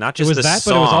 yeah. Not It just was the that,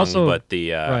 song, but it was also- but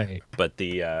the Right.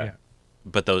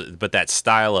 but that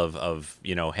style of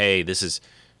hey, this is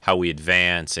how we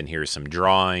advance, and here's some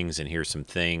drawings, and here's some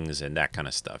things, and that kind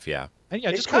of stuff. Yeah. And yeah,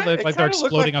 It just cool kinda- that it like they're kinda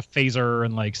looked exploding a phaser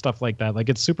and like stuff like that. Like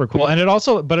it's super cool. And it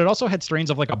also had strains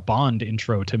of like a Bond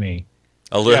intro to me.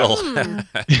 A little.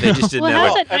 They just didn't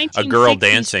Well, it have has that a girl 1960s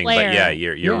dancing, flair. but yeah,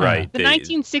 you're Yeah. right. The They-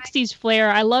 1960s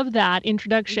flair. I love that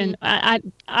introduction.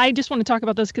 I just want to talk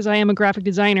about this because I am a graphic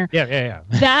designer. Yeah.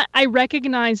 That I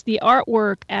recognize the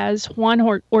artwork as Juan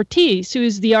Ortiz, who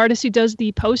is the artist who does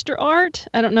the poster art.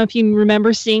 I don't know if you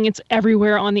remember seeing it's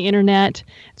everywhere on the internet.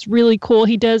 It's really cool.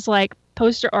 He does like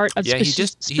poster art of Yeah, he's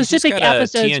just specific got a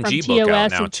episodes from TNG book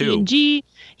out TOS now, and too. TNG.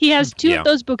 He has two Yeah. of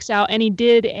those books out, and he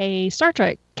did a Star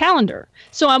Trek calendar.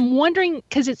 So I'm wondering,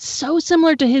 because it's so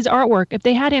similar to his artwork, if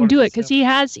they had him do it, because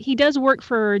he does work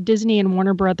for Disney and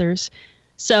Warner Brothers.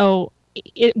 So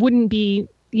it wouldn't be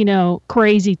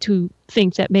crazy to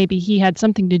think that maybe he had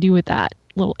something to do with that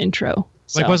little intro.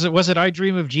 So. Like was it I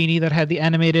Dream of Jeannie that had the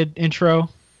animated intro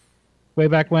way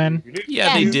back when?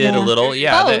 Yeah, they Yes. did a little.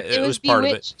 Yeah, Both. it was part of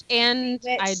it. Bewitched and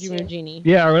Bewitched, I Dream of too. Genie.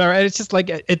 Yeah, or whatever. And it's just like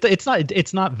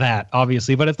it's not that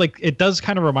obviously, but it's like it does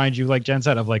kind of remind you, like Jen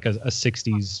said, of like a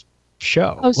 60s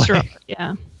show. Poster Like, art,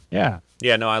 yeah. yeah.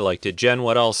 Yeah, no, I liked it. Jen,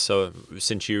 what else? So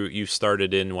since you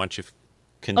started in, why don't you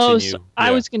continue? Oh, so I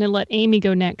Yeah. was going to let Amy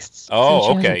go next. Oh,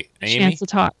 since she okay. had a Amy? chance to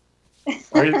talk.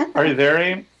 Are you there,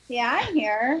 Aim? Yeah, I'm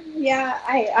here. Yeah,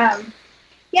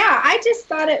 I just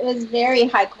thought it was very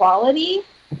high quality.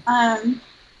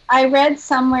 I read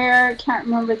somewhere, can't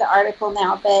remember the article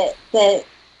now, but that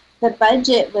the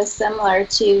budget was similar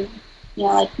to,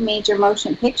 like major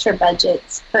motion picture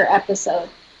budgets per episode.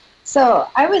 So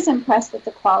I was impressed with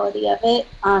the quality of it.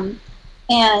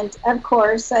 And of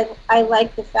course, I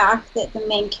like the fact that the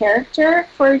main character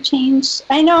for a change,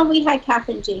 I know we had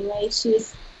Catherine Janeway,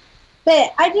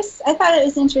 but I thought it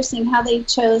was interesting how they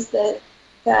chose the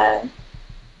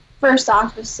first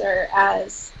officer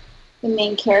as the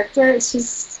main character.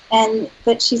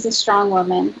 But she's a strong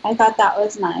woman. I thought that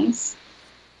was nice.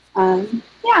 I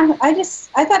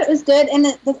thought it was good, and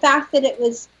the fact that it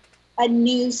was a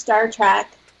new Star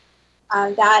Trek,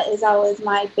 that is always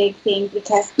my big thing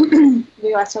because we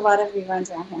watch a lot of reruns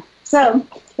around here. So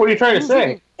What are you trying to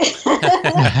say?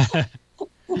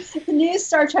 the new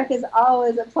Star Trek is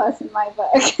always a plus in my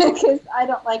book because I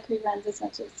don't like reruns as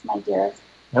much as my dearest.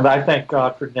 And I thank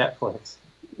God for Netflix.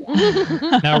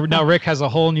 Now Rick has a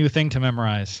whole new thing to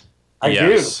memorize. I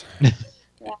Yes. Yeah.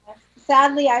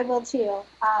 Sadly, I will too.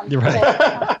 You're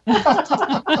right.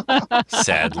 but,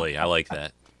 Sadly, I like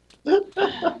that.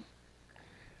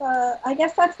 I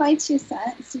guess that's my 2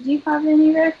 cents. Did you have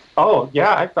any, Rick? Oh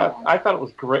yeah, I thought it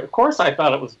was great. Of course, I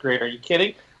thought it was great. Are you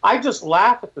kidding? I just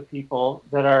laugh at the people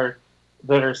that are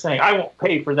saying I won't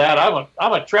pay for that. I'm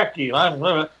a Trekkie.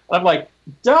 I'm like,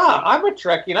 duh. I'm a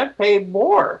Trekkie, and I paid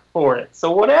more for it.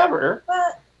 So whatever.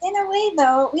 Well, in a way,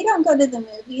 though, we don't go to the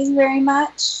movies very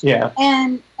much. Yeah.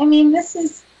 And I mean, this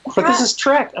is. But this is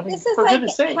Trek. I mean, This is for like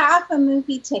goodness sake. half a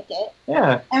movie ticket,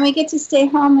 Yeah. and we get to stay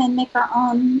home and make our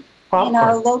own,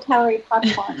 Popcorn. low-calorie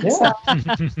popcorn. Yeah. So,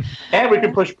 And we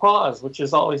can push pause, which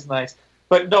is always nice.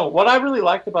 But no, what I really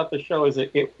liked about the show is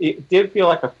it did feel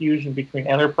like a fusion between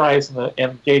Enterprise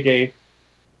and JJ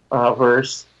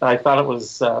verse. I thought it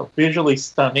was visually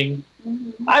stunning.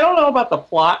 mhm. I don't know about the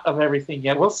plot of everything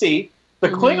yet. We'll see. The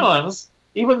Mhm. Klingons,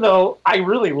 even though I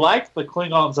really liked the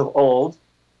Klingons of old,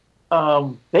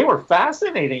 they were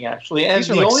fascinating actually. And These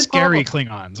are the like only scary problem,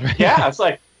 Klingons, right? yeah, it's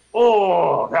like,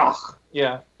 ugh,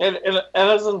 yeah. And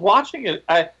as I was watching it,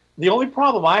 the only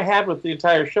problem I had with the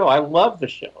entire show, I loved the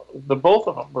show. The both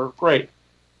of them were great.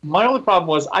 My only problem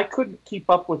was I couldn't keep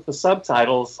up with the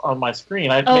subtitles on my screen.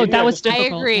 That was I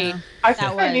difficult. agree. yeah. I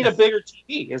think I need a was- bigger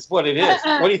TV. Is what it is.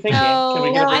 What do you think? Ian? Can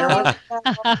we get a No, bigger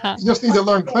I one? You just need to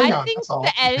learn Klingon. I think That's all.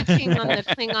 the editing on the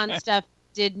Klingon stuff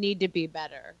did need to be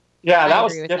better. Yeah, I that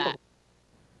was agree with difficult.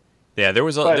 Yeah, there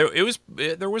was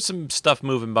But- there was some stuff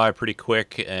moving by pretty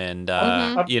quick, and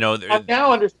Mhm. I'm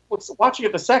now watching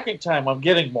it the second time. I'm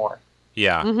getting more.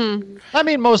 yeah. Mm-hmm. I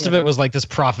mean, most of it was like this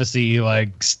prophecy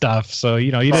like stuff. So if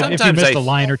you Sometimes missed I- a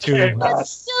line or two, Okay.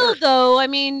 Still, though, I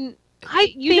mean,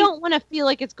 You don't want to feel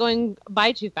like it's going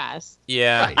by too fast.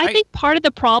 Yeah. I think part of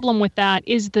the problem with that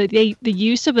is the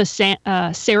use of a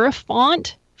serif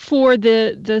font for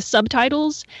the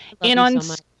subtitles, and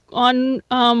on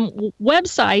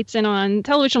websites and on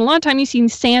television, a lot of time you see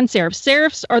sans serifs.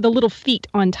 Serifs are the little feet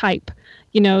on type,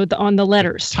 on the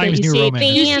letters. Times New Roman.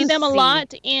 You see them a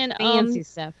lot in fancy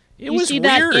stuff. It was see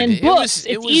weird. that in books.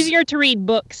 It's easier to read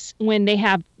books when they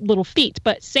have little feet,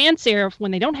 but sans serif,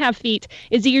 when they don't have feet,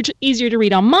 is easier to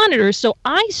read on monitors. So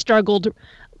I struggled.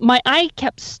 My eye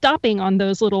kept stopping on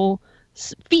those little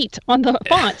feet on the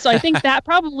font. So I think that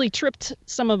probably tripped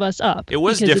some of us up. It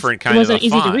was different kind it of a wasn't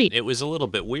easy font. to read. It was a little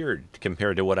bit weird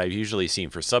compared to what I've usually seen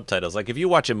for subtitles. Like if you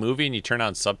watch a movie and you turn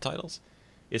on subtitles,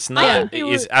 it's not.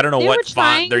 I don't know what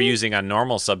font they're using on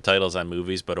normal subtitles on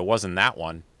movies, but it wasn't that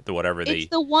one. The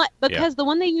the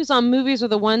one they use on movies are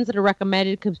the ones that are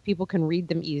recommended because people can read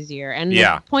them easier. And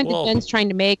the point that Jen's trying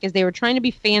to make is they were trying to be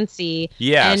fancy,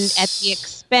 and at the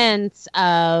expense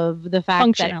of the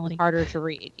fact that it's harder to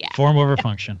read. Yeah, form over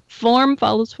function. Form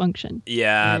follows function.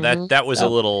 Yeah, that was a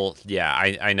little. Yeah,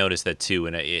 I noticed that too.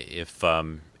 And if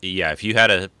you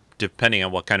had depending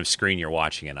on what kind of screen you're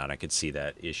watching it on, I could see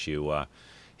that issue.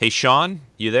 Hey, Sean,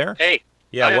 you there? Hey.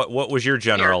 Yeah. What was your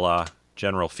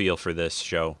general feel for this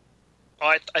show?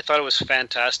 Oh, I thought it was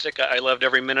fantastic. I loved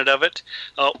every minute of it.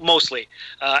 Mostly,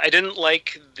 I didn't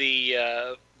like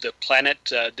the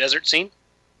planet desert scene.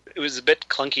 It was a bit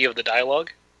clunky of the dialogue,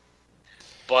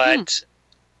 but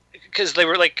because they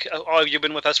were like, "Oh, you've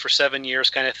been with us for 7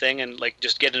 years," kind of thing, and like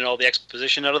just getting all the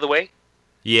exposition out of the way.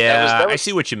 Yeah, I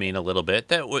see what you mean a little bit.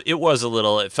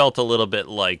 It felt a little bit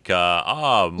like,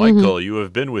 Michael, you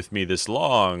have been with me this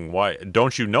long. Why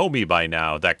don't you know me by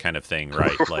now? That kind of thing,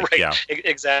 right? Like, right. Yeah,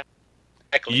 exactly.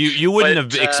 You wouldn't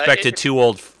have expected two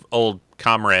old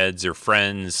comrades or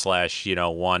friends /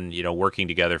 one working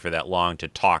together for that long to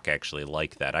talk actually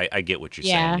like that. I get what you're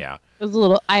saying. Yeah, it was a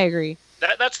little. I agree.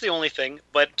 That's the only thing,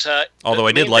 but although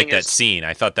I did like that scene,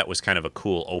 I thought that was kind of a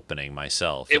cool opening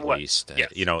myself. At least,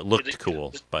 yes. It looked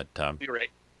cool. But you're right,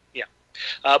 yeah.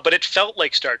 But it felt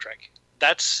like Star Trek.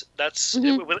 That's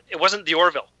it wasn't the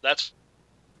Orville. That's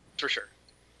for sure.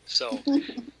 So,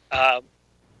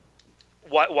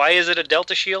 why is it a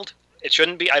Delta shield? It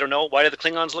shouldn't be. I don't know. Why do the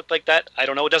Klingons look like that? I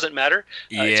don't know. It doesn't matter.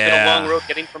 It's been a long road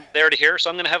getting from there to here,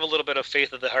 so I'm going to have a little bit of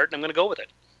faith of the heart, and I'm going to go with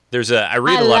it. I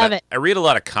read a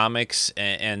lot of comics,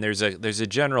 and there's a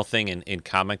general thing in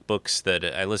comic books that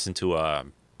I listen to a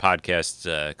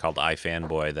podcast called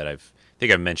iFanboy that I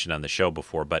think I've mentioned on the show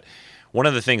before. But one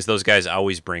of the things those guys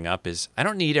always bring up is I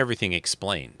don't need everything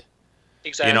explained.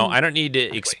 Exactly. I don't need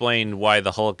to explain why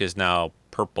the Hulk is now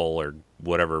purple or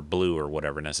whatever, blue or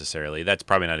whatever necessarily. That's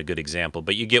probably not a good example,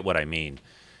 but you get what I mean.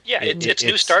 Yeah, it's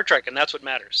new Star Trek, and that's what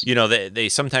matters. They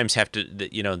sometimes have to,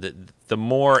 the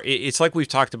more, it's like we've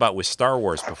talked about with Star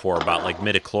Wars before, about like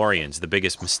midichlorians, the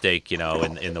biggest mistake, in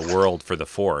the world for the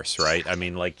Force, right? I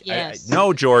mean, like, yes.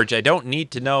 No, George, I don't need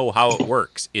to know how it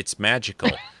works. It's magical.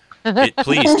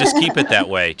 Please, just keep it that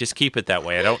way. Just keep it that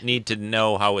way. I don't need to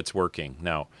know how it's working.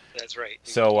 No. That's right.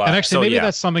 So, and actually, maybe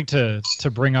that's something to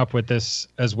bring up with this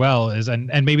as well.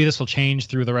 And maybe this will change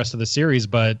through the rest of the series.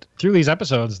 But through these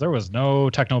episodes, there was no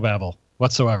technobabble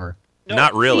whatsoever. No,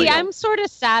 not really. See, I'm sort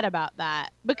of sad about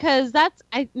that because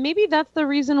maybe that's the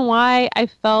reason why I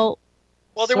felt.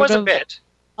 Well, there was a bit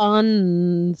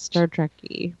un-Star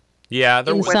Trek-y. Yeah,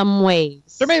 in some ways.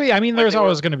 There may be. I mean, there's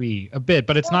always going to be a bit,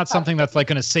 but it's not something that's like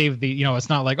going to save the. It's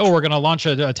not like, we're going to launch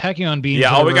a tachyon beam.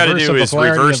 Yeah, all we got to do is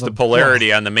reverse the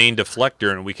polarity on the main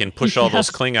deflector, and we can push all those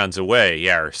Klingons away.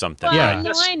 Yeah, or something. Well, yeah,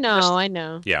 I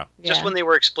know. Yeah. Just when they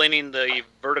were explaining the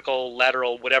vertical,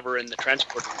 lateral, whatever in the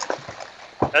transport,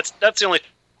 that's the only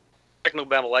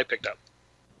technobabble I picked up.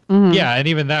 Mm-hmm. Yeah, and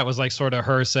even that was like sort of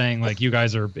her saying like, you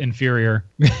guys are inferior.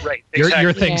 Right. Exactly.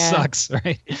 your thing sucks,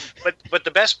 right? But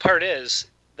the best part is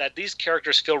that these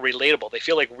characters feel relatable. They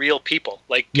feel like real people.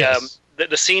 Like yes.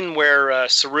 The scene where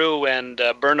Saru and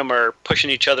Burnham are pushing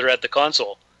each other at the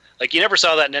console. Like you never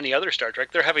saw that in any other Star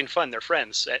Trek. They're having fun. They're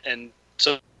friends, and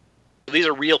so these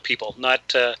are real people,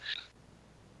 not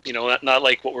not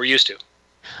like what we're used to.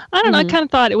 I don't know. I kind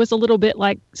of thought it was a little bit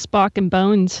like Spock and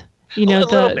Bones.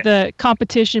 The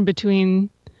competition between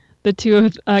the two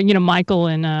of Michael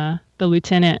and the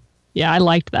lieutenant. Yeah, I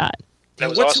liked that. That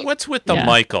was what's awesome. What's with the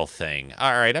Michael thing?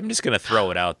 All right, I'm just gonna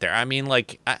throw it out there. I mean,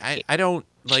 like, I don't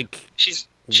like. She's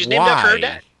named after her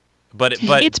dad. But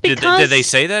it's because did they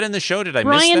say that in the show? Did I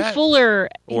miss that?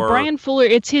 Brian Fuller,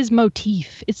 it's his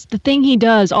motif. It's the thing he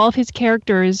does. All of his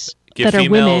characters that are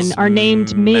women are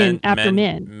named men after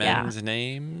men. Men's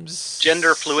names.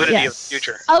 Gender fluidity of the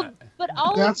future. Oh, but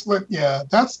that's what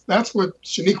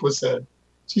Shaniqua said.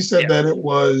 She said that it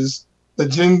was the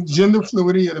gender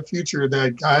fluidity of the future,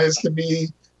 that guys can be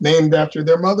named after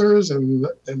their mothers and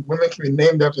women can be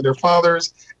named after their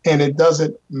fathers, and it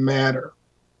doesn't matter.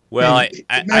 Well, it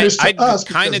matters to I us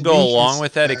kind of because go we along can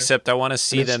with that, say except I want to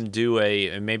see it's- them do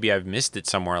and maybe I've missed it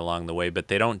somewhere along the way, but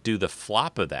they don't do the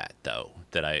flop of that though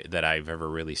that I've ever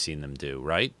really seen them do,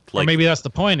 right? Or maybe that's the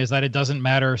point, is that it doesn't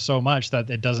matter so much that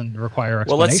it doesn't require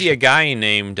explanation. well, let's see a guy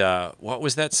named what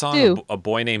was that song? Stu. A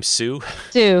boy named Sue.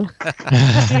 Stu.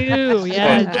 Ew,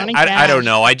 yeah, Johnny I don't Cash.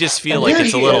 know. I just feel like There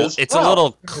it's a he little. is. It's Wow. a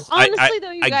little. Honestly,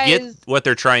 though, you I guys, get what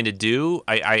they're trying to do.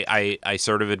 I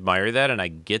sort of admire that, and I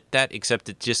get that. Except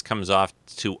it just comes off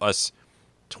to us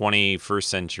 21st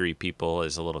century people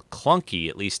as a little clunky,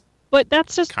 at least. But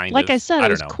that's just Kind like of. I said. I I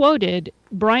don't was know. quoted.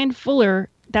 Brian Fuller.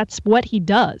 That's what he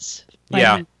does.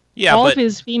 Like, Yeah, all but of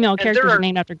his female there characters are are-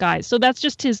 named after guys. So that's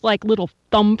just his like little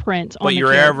thumbprint on but the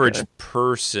your character. average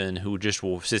person who just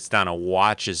sits down and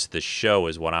watches the show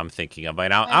is what I'm thinking of.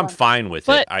 And I'm fine with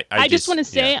But it. I just want to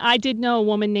say yeah. I did know a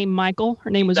woman named Michael. Her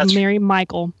name was That's- Mary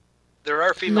Michael. There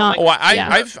are female. Not- Oh, Yeah.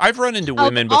 I've run into Of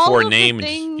women all before of the named,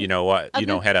 things-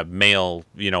 had a male,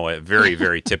 a very,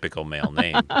 very typical male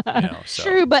name, so.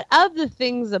 True, but of the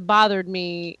things that bothered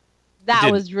me, that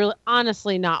didn't- was really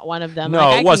honestly not one of them. No, Like,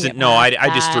 I it can wasn't. get No, I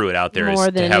past just that threw it out there more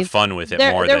to than have anything. fun with it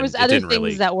There, more there than was it other didn't things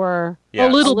really. that were Yeah. A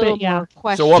little more bit, yeah. So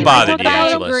questionable. what bothered you, But I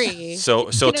Angela? agree. So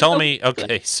You tell know, me.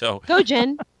 Okay, so Go,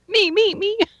 Jen. Me.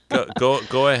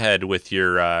 go ahead with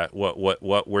your what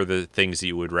were the things that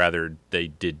you would rather they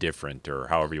did different, or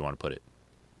however you want to put it.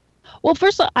 Well,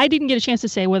 first of all, I didn't get a chance to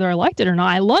say whether I liked it or not.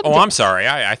 I loved Oh, it. I'm sorry.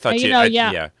 I thought You you. know,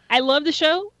 yeah. yeah. I love the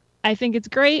show. I think it's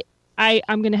great.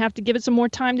 I'm going to have to give it some more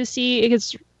time to see.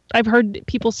 I've heard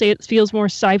people say it feels more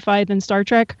sci-fi than Star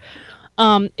Trek.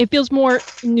 It feels more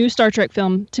new Star Trek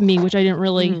film to me, which I didn't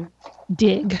really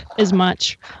dig as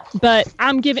much. But I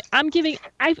am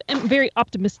very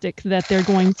optimistic that they're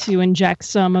going to inject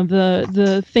some of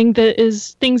the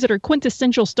things that are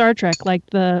quintessential Star Trek, like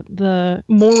the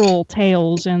moral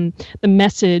tales and the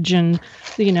message and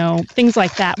things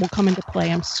like that will come into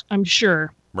play. I'm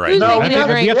sure. Right. Who's No, making we a have,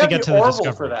 drink? We have we to have get the to the Orville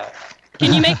discovery. for that.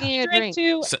 Can you make Making me a a drink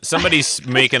too? Somebody's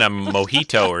making a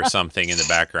mojito or something in the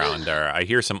background, or I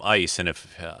hear some ice, and if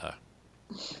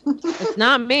It's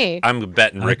not me. I'm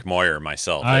betting Rick Moyer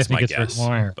myself. I That's think my it's Rick guess.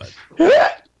 Moyer. But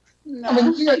I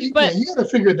mean, you got to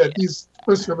figure that these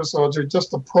first two episodes are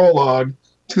just a prologue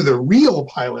to the real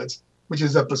pilot, which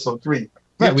is episode 3.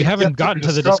 Right, we have to haven't get gotten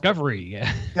to the discovery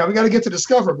yet. Yeah, we got to get to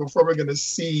Discover before we're going to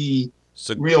see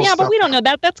so real Yeah, stuff. but we don't know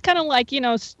that. That's kind of like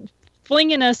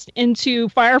flinging us into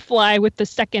Firefly with the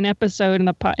second episode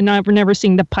and I've never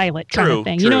seen the pilot kind True, of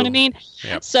thing. You know what I true. mean?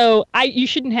 Yep. So you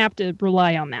shouldn't have to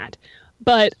rely on that.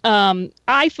 But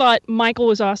I thought Michael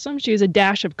was awesome. She was a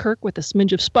dash of Kirk with a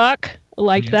smidge of Spock. I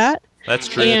liked Yes. that. that's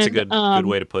true. That's a And, good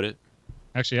way to put it.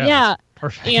 Actually, Yeah. that's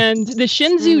perfect. And the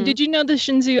Shinzu, Mhm. did you know the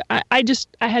Shinzu?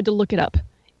 I had to look it up.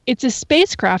 It's a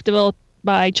spacecraft developed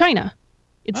by China.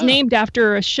 It's Oh. named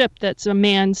after a ship that's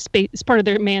it's part of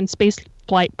their manned space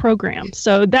flight program.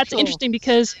 So that's Cool. interesting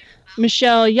because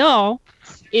Michelle Yeoh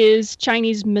is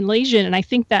Chinese Malaysian, and I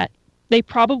think that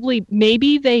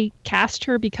maybe they cast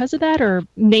her because of that or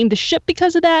named the ship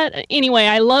because of that. Anyway,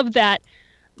 I love that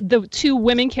the two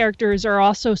women characters are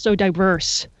also so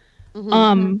diverse.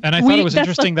 Mhm. And I thought it was that's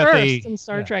the interesting that they- first in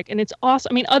Star yeah. Trek, and it's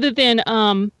awesome. I mean, other than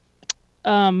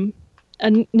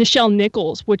Nichelle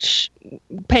Nichols, which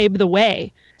paved the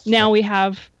way. Now we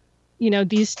have,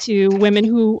 these two women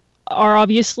who are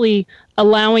obviously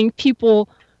allowing people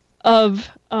of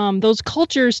those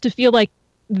cultures to feel like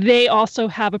they also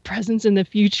have a presence in the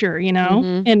future,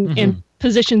 Mhm. and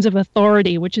positions of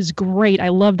authority, which is great. I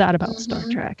love that about Star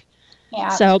Trek. Yeah.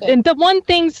 So, it's good.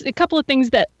 and a couple of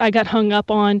things that I got hung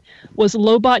up on was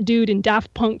Lobot Dude and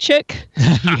Daft Punk Chick.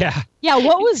 Yeah. Yeah,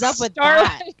 what was up with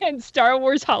that? And Star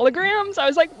Wars holograms. I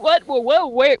was like, what? Whoa,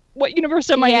 wait, what universe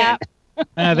am I Yeah.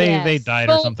 in? They Yes. died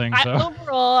or Well, something. So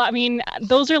overall, I mean,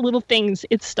 those are little things.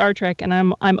 It's Star Trek, and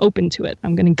I'm open to it.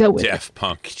 I'm going to go with it. Daft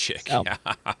Punk chick. So.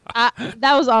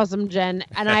 That was awesome, Jen.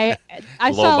 And I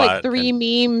saw like Lobot 3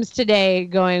 memes today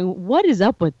going, what is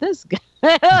up with this guy?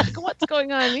 Like, what's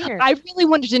going on here? I really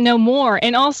wanted to know more,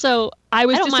 and also I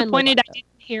was I don't mind disappointed Lobot, I didn't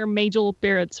hear Majel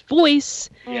Barrett's voice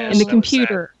Yes, in the that was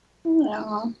computer.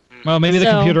 No. well, maybe the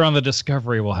So- computer on the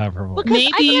Discovery will have her voice. Because I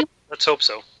Maybe. thought Let's hope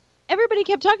so. everybody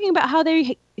kept talking about how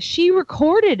she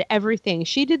recorded everything.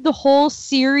 She did the whole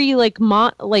Siri like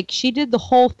she did the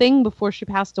whole thing before she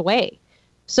passed away.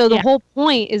 So the Yeah. whole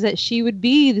point is that she would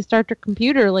be the Star Trek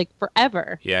computer like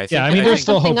forever. Yeah, I think. Yeah, I mean, And there's that's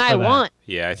still hope something for I that. want.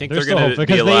 Yeah, I think There's they're still going hope, to be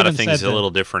because a they lot of even things said a little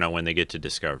different when they get to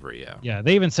Discovery. Yeah. Yeah,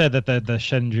 they even said that the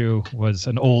Shenzhou was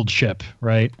an old ship,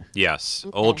 right? Yes.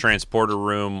 Okay. Old transporter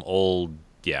room. Old.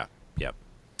 Yeah. Yep.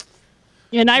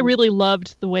 And I really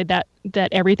loved the way that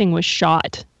everything was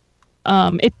shot.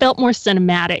 It felt more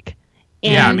cinematic.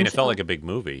 And, Yeah. I mean, it felt like a big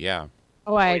movie. Yeah.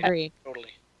 Oh, I agree. Totally.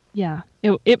 Yeah,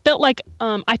 it felt like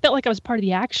I felt like I was part of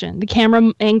the action. The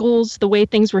camera angles, the way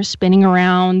things were spinning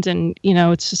around, and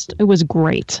it was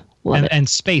great. Love it. And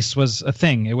space was a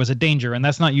thing. It was a danger, and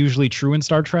that's not usually true in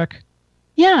Star Trek.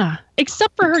 Yeah,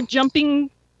 except for her jumping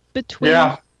between.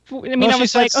 Yeah. I mean, Well, I she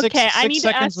was said like, six- okay, I six need to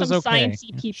ask seconds was some okay.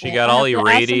 sciencey people. She got I all have to ask some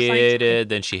science people. irradiated,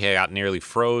 then she got nearly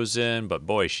frozen. But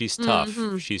boy, she's tough.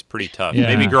 Mhm. She's pretty tough. Yeah,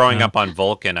 Maybe growing yeah. up on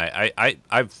Vulcan,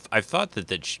 I've thought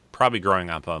that probably growing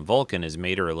up on Vulcan has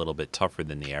made her a little bit tougher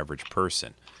than the average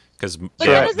person because But they,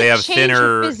 that have- they doesn't have change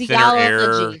her thinner air.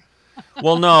 physiology.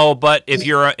 Well, no, but if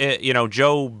you're,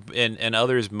 Joe and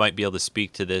others might be able to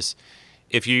speak to this.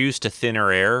 If you're used to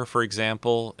thinner air, for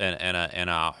example, and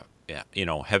a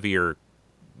heavier,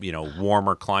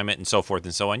 warmer climate and so forth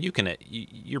and so on,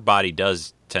 your body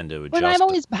does tend to adjust. But I've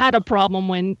always had a problem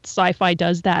when sci-fi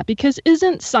does that because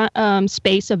isn't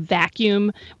space a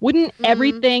vacuum? Wouldn't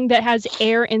everything that has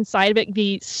air inside of it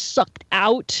be sucked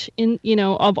out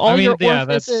of all your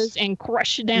orifices and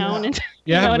crushed down? Yeah. And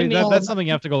Yeah, what I mean? that's something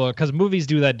you have to go look because movies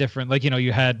do that different. Like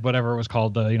you had whatever it was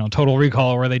called, Total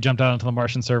Recall, where they jumped out onto the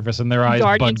Martian surface and their eyes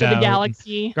Guardians bugged of the out.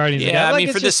 Galaxy. Guardians of the Yeah, Galaxy. I mean,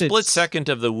 Like, for it's the just- split it's- second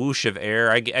of the whoosh of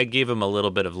air, I gave him a little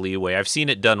bit of leeway. I've seen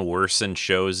it done worse in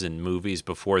shows and movies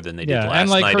before than they did Yeah, last and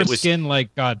like night. her It was skin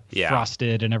got Yeah.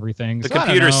 frosted and everything. the So I don't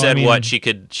computer know, said I mean, what she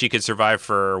could survive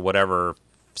for whatever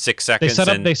 6 seconds.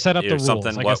 They set up or the rules.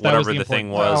 something, I guess that was whatever the the thing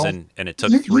important was, part. and it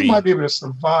took You 3. might be able to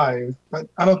survive, but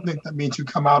I don't think that means you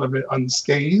come out of it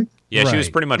unscathed. Yeah, she was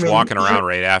Right. pretty much I mean, walking around yeah.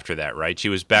 right after that, right? She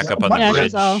was back Yeah, up on yeah, the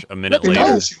she's bridge all- a minute The later.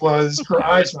 other issue was her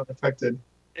eyes were unaffected.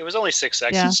 It was only 6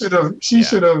 seconds. Yeah. She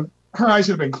should have. Her eyes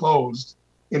should have been closed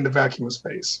in the vacuum of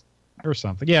space. or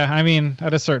something. Yeah, I mean,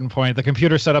 at a certain point, the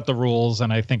computer set up the rules,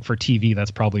 and I think for TV,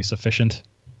 that's probably sufficient.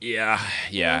 Yeah.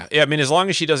 I mean, as long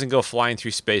as she doesn't go flying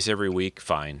through space every week,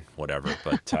 fine, whatever.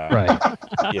 But Right.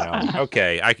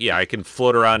 okay, I can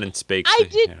float around in space. I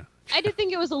did- yeah. I did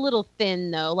think it was a little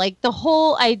thin though. Like the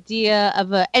whole idea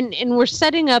of and we're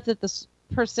setting up that this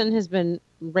person has been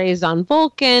raised on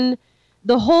Vulcan.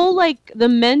 The whole the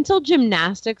mental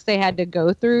gymnastics they had to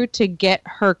go through to get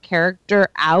her character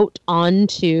out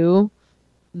onto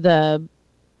the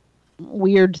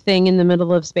weird thing in the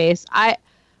middle of space.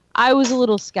 I was a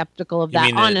little skeptical of You that.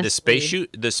 mean honestly,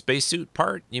 the spacesuit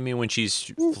part? You mean when she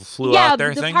flew yeah, out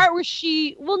there? the thing? part where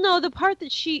the part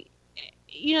that she,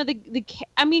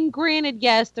 I mean, granted,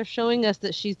 yes, they're showing us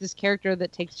that she's this character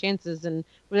that takes chances, and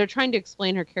where they're trying to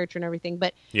explain her character and everything.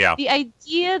 But Yeah. the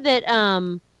idea that,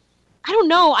 I don't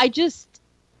know,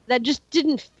 that just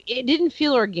didn't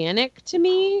feel organic to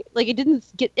me. Like it didn't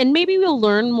get, and maybe we'll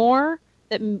learn more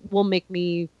that will make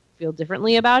me feel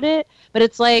differently about it. But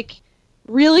it's like,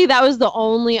 really, that was the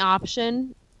only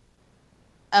option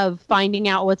of finding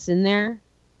out what's in there.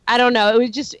 I don't know. It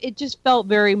just felt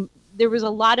very. There was a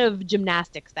lot of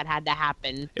gymnastics that had to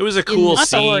happen. It was a in cool the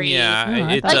scene. story. Yeah,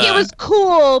 I it, thought It was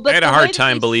cool, but I had a the hard way that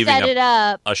time they believing set it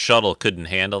up. a shuttle couldn't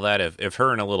handle that. If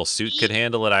her in a little suit could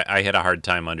handle it, I had a hard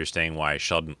time understanding why a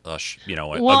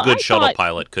Well, good I shuttle thought-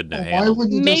 pilot couldn't have Why handled it.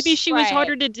 would you Maybe just, she was Right.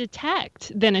 harder to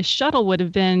detect than a shuttle would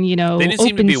have been, They didn't seem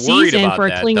to open be worried season about for a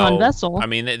that, Klingon though. vessel. I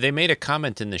mean, they made a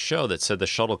comment in the show that said the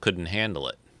shuttle couldn't handle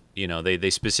it. They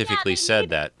specifically they said made-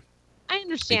 that. I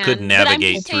understand. couldn't but I'm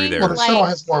navigate just through saying, there. well, the like, shuttle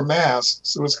has more mass,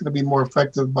 so it's going to be more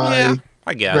affected by Yeah,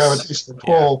 I guess. gravitational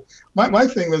pull. My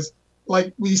thing was,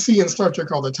 like we see in Star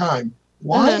Trek all the time,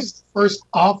 why Uh-huh. is the first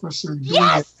officer doing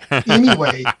Yes, it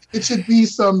anyway? It should be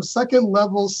some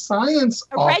second-level science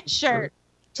a red officer shirt.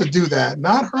 to do that,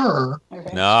 not her.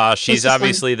 No, she's It's just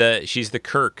obviously she's the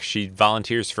Kirk. She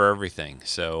volunteers for everything.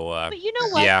 So But you know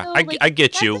what? yeah, though? I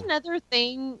get that's you. Another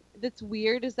thing that's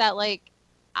weird is that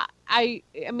I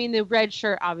mean the red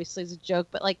shirt obviously is a joke,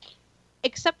 but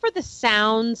except for the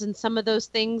sounds and some of those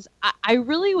things, I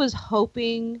really was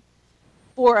hoping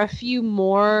for a few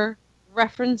more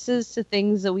references to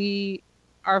things that we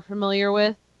are familiar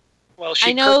with. Well, she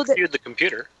I know that- Kirk-viewed the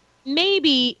computer.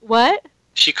 Maybe what?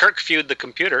 She Kirk-viewed the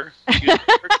computer. She used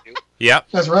the Kirk-view. Yep.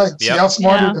 That's right. See Yep. how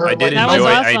smart Yeah. her. I did That was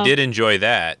enjoy. awesome. I did enjoy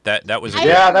that. That was a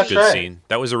Yeah, real that's good right. scene.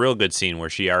 That was a real good scene where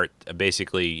she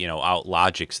basically out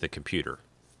logics the computer.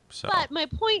 So. But my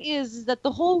point is that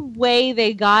the whole way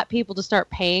they got people to start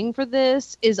paying for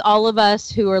this is all of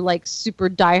us who are like super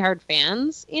diehard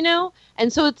fans, you know?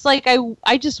 And so it's like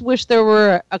I just wish there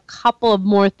were a couple of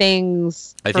more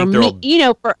things for me, you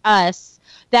know, for us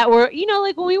that were, you know,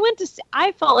 like when we went to see,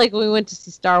 I felt like when we went to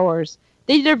see Star Wars,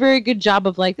 they did a very good job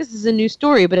of like, this is a new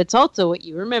story, but it's also what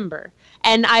you remember.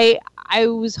 And I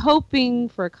was hoping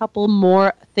for a couple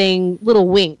more little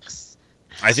winks.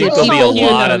 I think there'll be a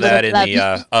lot of that in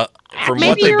the from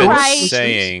what they've been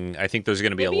saying. I think there's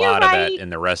going to be a lot of that in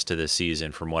the rest of the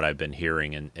season, from what I've been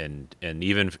hearing, and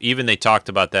even they talked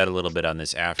about that a little bit on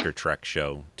this After Trek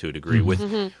show to a degree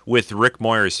with Rick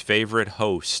Moyer's favorite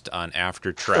host on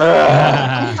After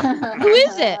Trek. Who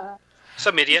is it?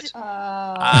 Some idiot.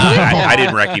 I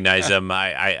didn't recognize him.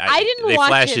 I didn't. They watch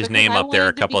flashed it his name up there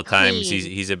a couple of times.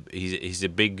 Clean. He's a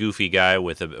big goofy guy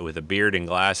with a beard and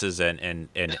glasses and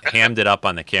hammed it up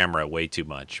on the camera way too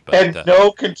much. But, and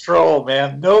no control,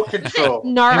 man, no control.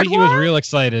 Maybe he was real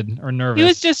excited or nervous. He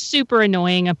was just super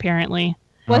annoying, apparently.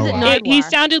 Was it Nardwuar? He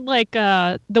sounded like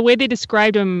the way they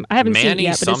described him. I haven't seen it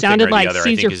yet, but it sounded like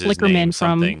Caesar Flickerman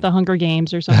from The Hunger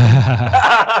Games or something.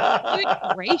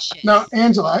 Good gracious! Now,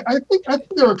 Angela, I think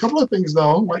there are a couple of things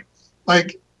though.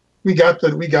 Like we got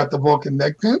the Vulcan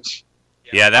neck pinch.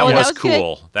 Yeah, that was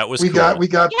cool. Good. That was we cool.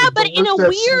 got yeah, but in a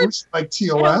weird like TOS.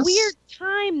 In a weird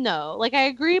time though. Like I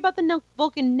agree about the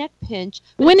Vulcan neck pinch.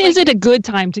 When is it a good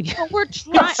time to use it? We're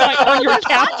trying on your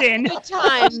captain. Good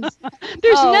times.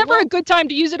 There's never a good time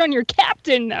to use it on your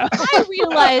captain, though. I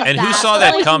realize and that. who saw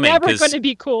that coming? It's never going to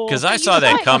be cool. Because I saw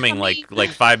that coming like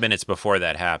 5 minutes before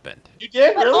that happened. You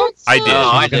did, really? Also, I did. No,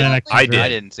 I did. I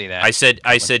didn't see that.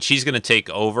 I said she's gonna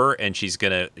take over and she's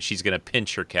gonna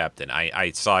pinch her captain.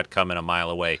 I saw it coming a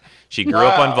mile away. She grew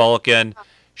up on Vulcan.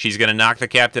 She's gonna knock the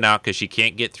captain out because she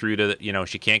can't get through to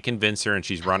she can't convince her and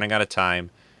she's running out of time,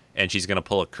 and she's gonna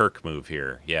pull a Kirk move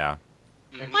here. Yeah.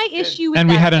 My issue with and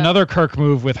we had though, another Kirk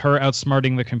move with her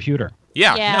outsmarting the computer.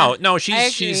 Yeah. No.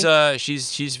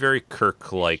 She's very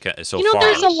Kirk like so far.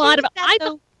 There's a lot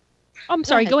of. I'm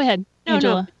sorry. Go ahead,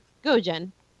 Angela. No. Go,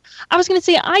 Jen. I was going to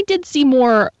say I did see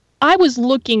more. I was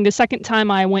looking the second time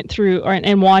I went through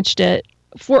and watched it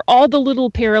for all the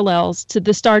little parallels to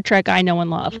the Star Trek I know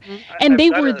and love, and they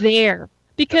were there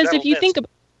because if you think about,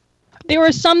 there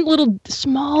were some little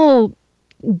small,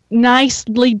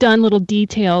 nicely done little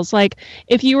details. Like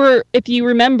if you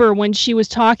remember when she was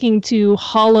talking to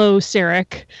Hollow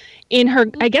Sarek in her,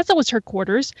 I guess it was her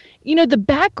quarters. The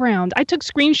background. I took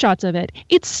screenshots of it.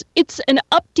 It's an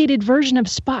updated version of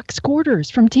Spock's quarters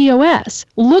from TOS.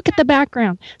 Look at the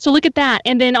background. So look at that.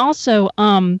 And then also,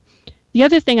 the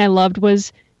other thing I loved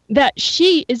was that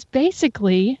she is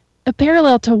basically a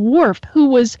parallel to Worf, who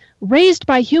was raised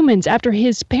by humans after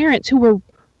his parents, who were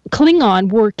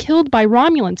Klingon, were killed by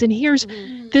Romulans. And here's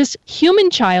this human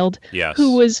child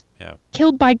who was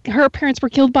killed by, her parents were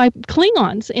killed by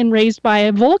Klingons and raised by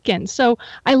a Vulcan. So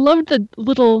I loved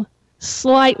the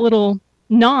slight little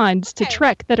nods to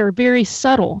Trek that are very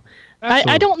subtle.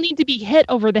 I don't need to be hit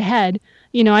over the head.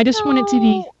 I just want it to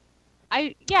be.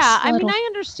 I mean, I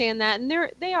understand that, and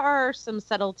there are some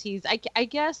subtleties. I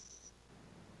guess.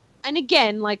 And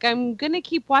again, like, I'm going to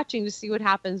keep watching to see what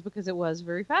happens because it was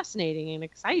very fascinating and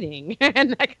exciting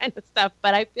and that kind of stuff.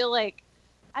 But I feel like,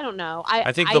 I don't know.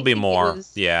 I think there'll be more.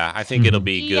 I think it'll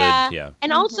be good. Yeah.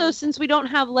 And also, since we don't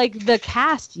have, like, the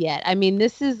cast yet, I mean,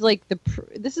 this is like the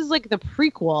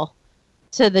prequel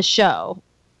to the show.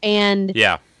 And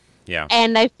yeah.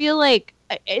 And I feel like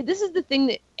this is the thing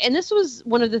that, and this was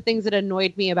one of the things that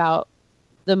annoyed me about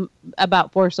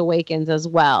Force Awakens as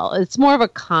well. It's more of a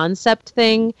concept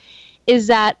thing, is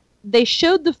that they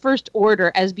showed the First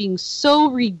Order as being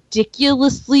so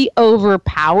ridiculously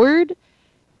overpowered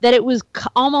that it was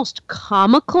almost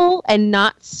comical and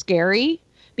not scary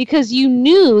because you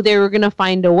knew they were going to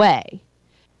find a way.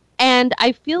 And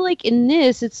I feel like in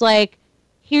this, it's like,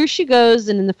 here she goes,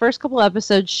 and in the first couple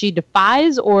episodes, she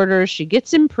defies orders, she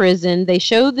gets imprisoned, they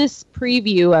show this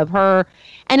preview of her,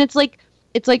 and it's like,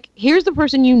 here's the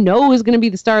person you know is going to be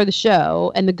the star of the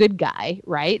show and the good guy,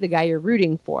 right? The guy you're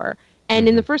rooting for. And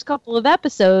in the first couple of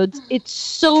episodes, it's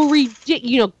so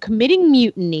ridiculous, committing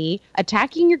mutiny,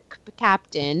 attacking your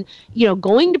captain,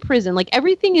 going to prison. Like,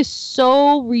 everything is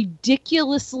so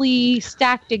ridiculously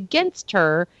stacked against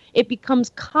her, it becomes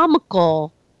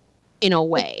comical in a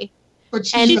way.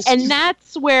 And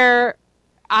that's where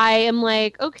I am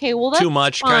like, okay, well, that's too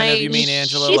much, fine. kind of. You mean,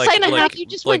 Angela? She's like you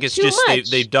just went it's too just much.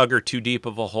 they dug her too deep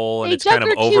of a hole, and They it's kind of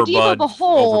dug her too deep of a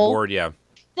hole. overboard. Yeah.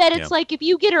 That it's like, if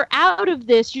you get her out of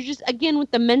this, you're just, again,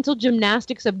 with the mental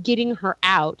gymnastics of getting her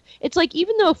out. It's like,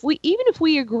 even if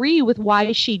we agree with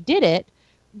why she did it,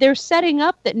 they're setting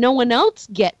up that no one else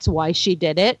gets why she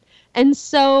did it, and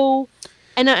so.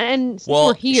 And since well,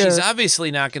 we're here, she's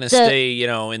obviously not going to stay,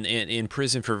 in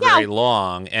prison for very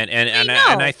long. And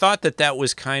I thought that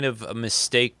was kind of a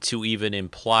mistake to even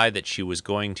imply that she was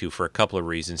going to, for a couple of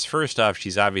reasons. First off,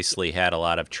 she's obviously had a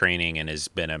lot of training and has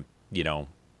been an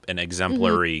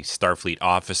exemplary Starfleet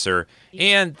officer.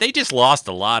 And they just lost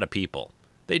a lot of people.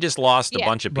 They just lost a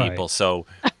bunch of people. Right. So.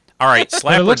 All right,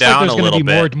 slap her down a little bit.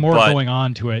 There's going to be more going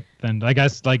on to it than, I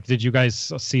guess, did you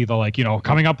guys see the,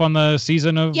 coming up on the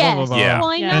season of yes. blah, blah, blah. Yeah. Well,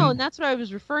 I know, and that's what I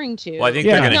was referring to. Well, I think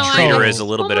they're going to treat her as a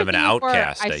little bit of an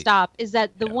outcast. I stop, is that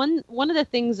the one of the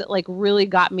things that, really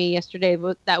got me yesterday,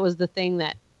 that was the thing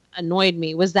that annoyed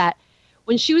me, was that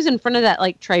when she was in front of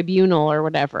that, tribunal or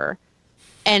whatever,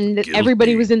 and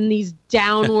everybody was in these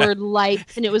downward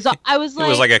lights, and I was like, it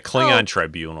was like a Klingon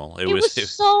tribunal. It was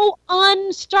so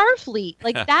un-Starfleet.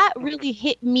 That really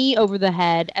hit me over the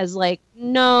head as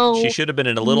no. She should have been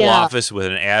in a little office with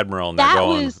an admiral, and they're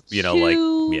going,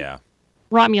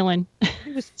 Romulan.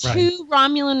 It was too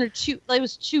Romulan or too. It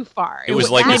was too far. It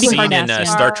was like a scene in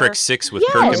Star Trek VI with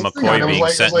Kirk and McCoy being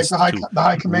sentenced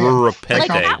to Repente.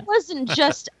 That wasn't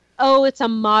just it's a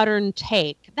modern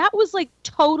take. That was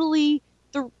totally.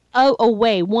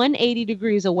 Away 180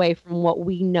 degrees away from what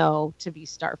we know to be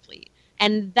Starfleet,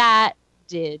 and that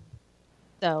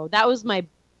was my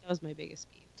biggest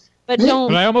beef. But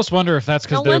I almost wonder if that's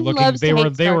because they're looking. They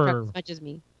were as much as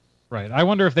me. Right. I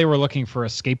wonder if they were looking for a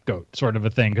scapegoat sort of a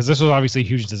thing, because this was obviously a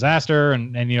huge disaster,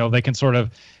 and they can sort of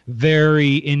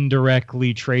very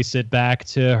indirectly trace it back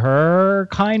to her,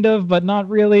 kind of, but not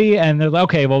really. And they're like,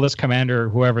 okay, well, this commander,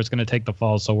 whoever's going to take the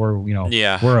fall, so we're we're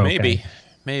okay.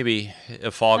 Maybe a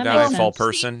fall guy, fall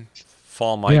person,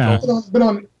 fall Michael. Yeah. But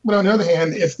on the other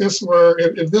hand, if this was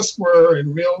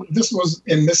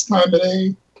in this time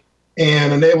today,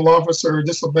 and a naval officer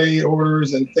disobeyed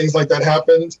orders and things like that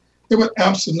happened, it would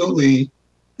absolutely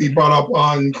be brought up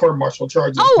on court-martial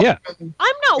charges. Oh, yeah.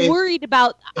 I'm not worried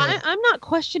about. I'm not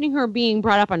questioning her being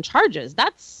brought up on charges.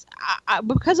 That's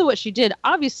because of what she did.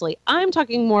 Obviously, I'm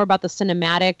talking more about the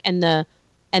cinematic and the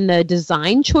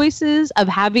design choices of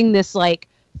having this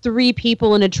 3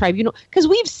 people in a tribunal, because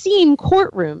we've seen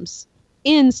courtrooms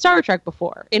in Star Trek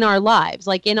before in our lives,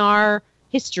 in our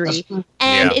history,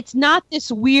 and it's not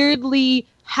this weirdly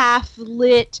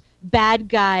half-lit bad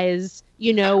guys,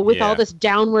 with all this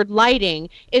downward lighting.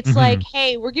 It's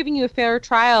hey, we're giving you a fair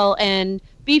trial, and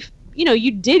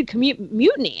you did commit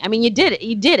mutiny. I mean, you did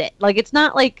it. It's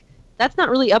not that's not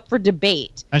really up for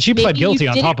debate. And she pled guilty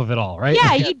on top of it all, right?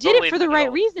 Yeah, you did it for the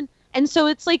right reason. And so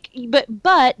it's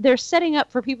but they're setting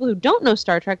up, for people who don't know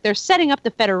Star Trek, they're setting up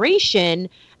the Federation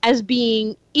as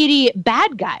being idiot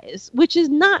bad guys, which is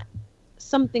not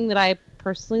something that I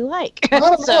personally like. I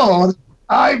don't know.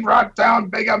 I brought down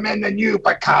bigger men than you,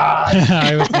 Picard.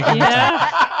 I was thinking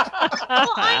well,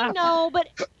 I know, but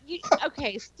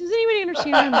okay. Does anybody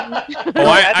understand?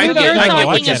 I get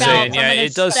what you're saying. Yeah,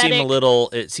 it does seem a little.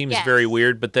 It seems very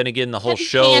weird, but then again, the whole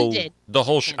show.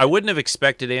 I wouldn't have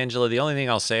expected, Angela. The only thing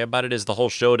I'll say about it is the whole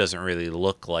show doesn't really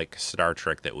look like Star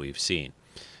Trek that we've seen.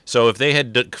 So if they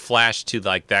had flashed to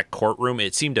that courtroom,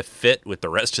 it seemed to fit with the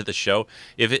rest of the show.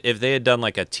 If they had done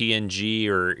a TNG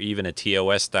or even a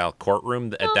TOS style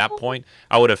courtroom at that point,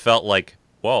 I would have felt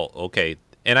well, okay.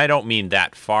 And I don't mean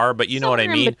that far, but you know what I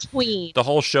mean? The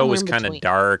whole show was kind of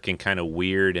dark and kind of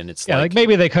weird, and it's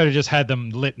maybe they could have just had them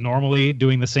lit normally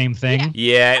doing the same thing.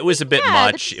 Yeah, it was a bit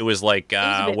much. It was what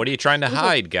are you trying to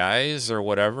hide, guys, or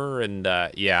whatever? And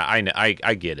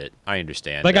I get it. I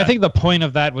understand. I think the point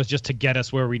of that was just to get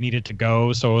us where we needed to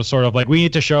go. So it was sort of we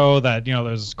need to show that,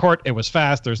 there's court, it was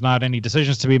fast, there's not any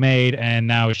decisions to be made, and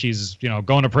now she's,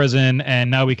 going to prison,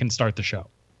 and now we can start the show.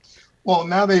 Well,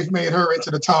 now they've made her into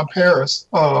the Tom Paris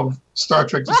of Star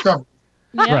Trek Discovery.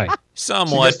 Right.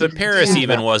 Somewhat, but Paris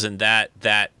even wasn't that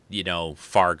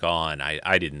far gone.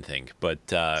 I didn't think, but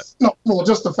no. Well,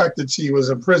 just the fact that she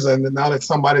was in prison, and now that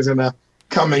somebody's gonna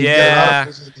come and get her out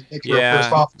of prison and make her a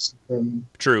first officer.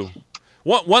 True.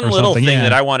 One little thing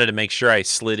that I wanted to make sure I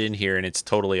slid in here, and it's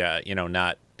totally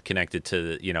not connected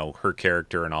to her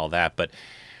character and all that, but.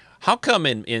 How come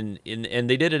and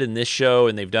they did it in this show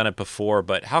and they've done it before,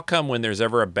 but how come when there's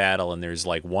ever a battle and there's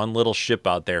one little ship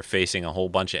out there facing a whole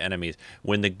bunch of enemies,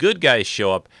 when the good guys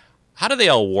show up, how do they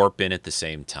all warp in at the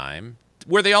same time?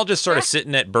 Were they all just sort of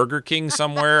sitting at Burger King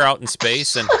somewhere out in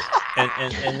space and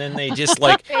then they just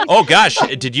oh gosh,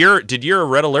 did your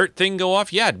red alert thing go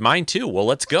off? Yeah, mine too. Well,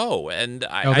 let's go. And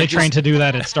they trained to do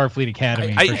that at Starfleet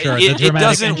Academy for sure. It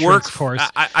doesn't work. Course.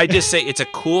 I just say it's a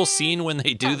cool scene when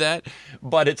they do that,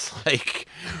 but it's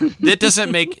That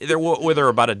doesn't make were there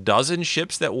about a dozen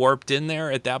ships that warped in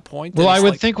there at that point? Well, Then I it's would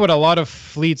like- think what a lot of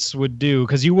fleets would do,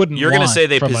 because you wouldn't. You're going to want say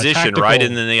they from a position, tactical- right?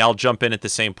 And then they all jump in at the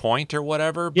same point or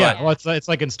whatever? Yeah, But well, it's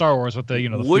like in Star Wars with the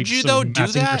the would fleets you, though, do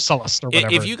massing for that? Sullust or If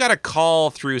whatever. you got a call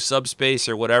through subspace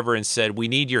or whatever and said, we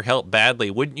need your help badly,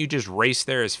 wouldn't you just race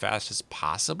there as fast as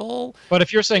possible? But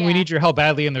if you're saying we Yeah. need your help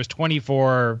badly and there's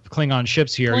 24 Klingon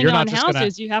ships here, you're not Klingon just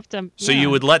houses, gonna. you have to. So yeah. you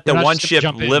would let the You're not one just ship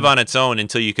gonna jump in. live on its own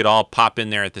until you could all pop in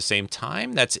there at the same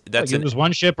time? That's You lose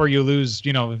one ship or you lose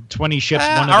 20 ships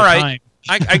one at all a right. time.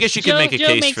 I guess you could Joe- make a Joe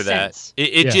case makes for that. sense.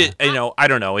 It Yeah. just, I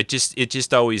don't know. It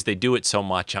just always, they do it so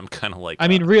much. I'm kind of like, I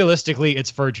mean, realistically,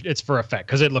 it's for effect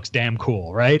because it looks damn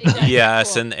cool, right?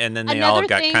 yes, Cool. and then they all Another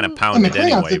got kind of thing- And the pounded Klingons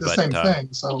anyway. did the But same thing.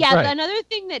 So Yeah, Right. another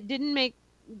thing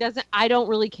that I don't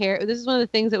really care. This is one of the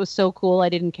things that was so cool I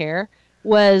didn't care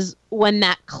was when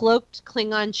that cloaked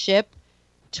Klingon ship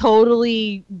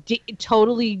totally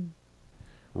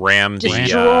rammed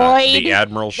destroyed the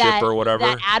admiral ship or whatever.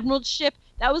 That admiral ship,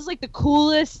 that was like the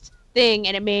coolest thing,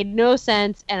 and it made no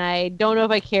sense, and I don't know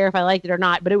if I care if I liked it or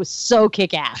not, but it was so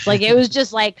kick-ass. Like, it was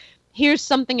just like, here's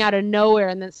something out of nowhere,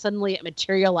 and then suddenly it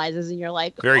materializes, and you're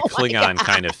like, Very oh my Klingon God.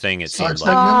 kind of thing, it Star seemed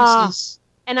Trek like. Nemesis.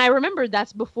 And I remembered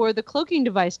that's before the cloaking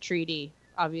device treaty,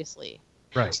 obviously.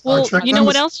 Right. Well, Trek you know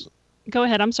what Nemesis. else? Go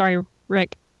ahead. I'm sorry,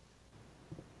 Rick.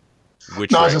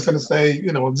 Which No, I was way? just going to say,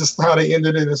 just how they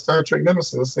ended it in Star Trek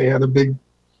Nemesis. They had a big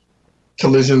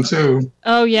collision too.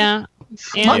 Oh yeah.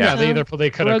 And, Yeah, they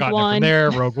could have Rogue gotten it One. from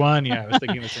there. Rogue One. Yeah, I was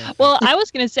thinking the same. thing. Well, I was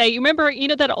going to say, you remember,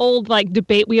 that old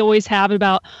debate we always have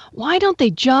about why don't they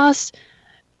just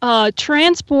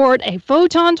transport a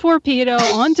photon torpedo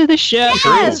onto the ship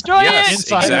True. and destroy Yes, it?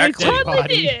 Inside And they exactly. dead totally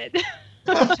body. did.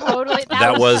 Totally.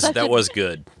 That such was a-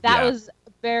 good. That Yeah. was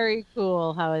very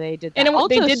cool how they did that. And they Also,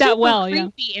 did that super well, yeah.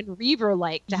 creepy and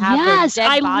Reaver-like to have Yes, their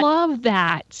dead I body love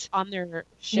that. on their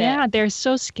ship. Yeah, they're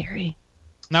so scary.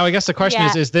 Now, I guess the question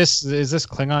Yeah. is this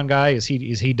Klingon guy? Is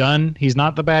he done? He's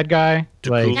not the bad guy.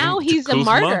 Takuma? Now he's a Takuma?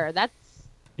 martyr. That's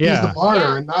Yeah. He's the martyr,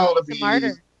 Yeah, and now it'll he's be a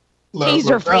martyr. Lavelle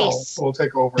Taserface. will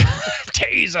take over.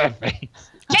 Taser face.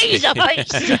 Taser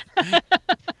face.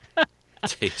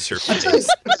 Taser I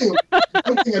tell you,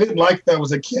 one thing I didn't like that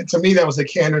was to me that was a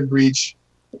canon breach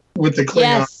with the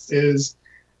Klingons Yes. is,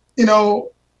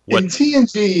 What? in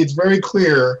TNG it's very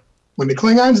clear when the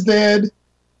Klingon's dead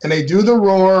and they do the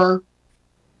roar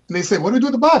and they say, "What do we do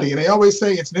with the body?" And they always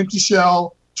say it's an empty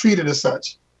shell, treated as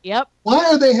such. Yep.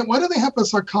 Why do they have a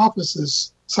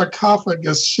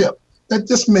sarcophagus ship? That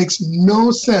just makes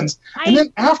no sense. And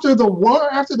then after the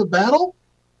war, after the battle,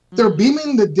 they're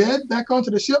beaming the dead back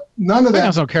onto the ship. None of Klingons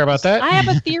that. don't care about that. I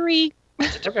have a theory.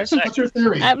 It's a different sex. What's your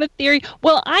theory? I have a theory.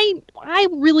 Well, I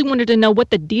really wanted to know what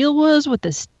the deal was with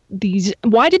these.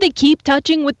 Why did they keep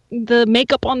touching with the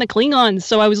makeup on the Klingons?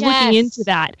 So I was looking Yes. into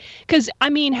that because how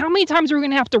many times are we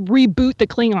going to have to reboot the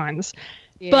Klingons?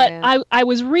 Yeah. But I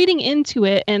was reading into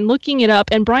it and looking it up,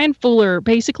 and Brian Fuller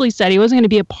basically said he wasn't going to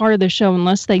be a part of the show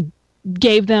unless they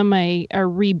gave them a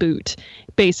reboot,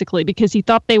 basically, because he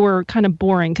thought they were kind of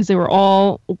boring because they were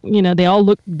all, they all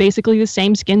looked basically the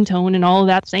same skin tone and all of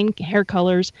that, same hair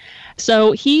colors.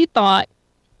 So he thought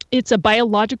it's a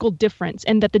biological difference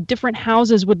and that the different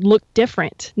houses would look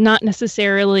different, not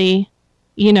necessarily,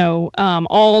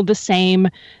 all the same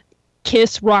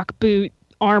kiss, rock boot,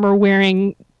 armor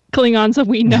wearing Klingons that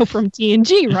we know from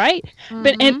TNG, right?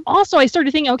 But and also I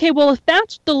started thinking, okay, well, if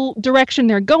that's the direction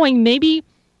they're going, maybe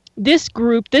this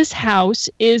group, this house,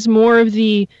 is more of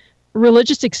the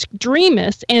religious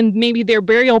extremists, and maybe their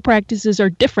burial practices are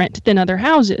different than other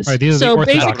houses. Right, these are so the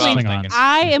Orthodox basically, Klingons.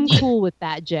 I am cool with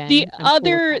that, Jen. the I'm cool with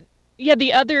other. that. Yeah,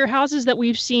 the other houses that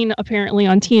we've seen apparently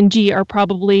on TNG are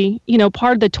probably,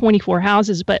 part of the 24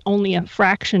 houses, but only a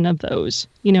fraction of those,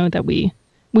 that we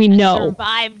know.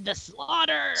 Survived the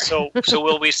slaughter. So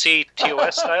will we see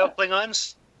TOS style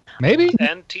Klingons Maybe.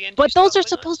 and TNG? But those are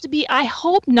style supposed to be, I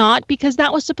hope not, because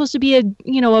that was supposed to be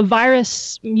a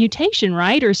virus mutation,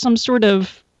 right? Or some sort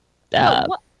of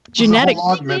genetic.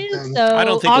 whole augment thing. So I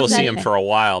don't think we'll see him augmented. for a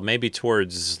while. Maybe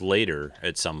towards later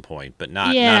at some point, but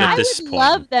not Yeah. not I at this would point.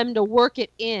 love them to work it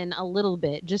in a little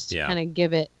bit, just to Yeah. kind of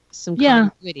give it some Yeah.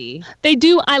 continuity. They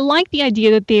do. I like the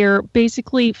idea that they're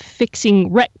basically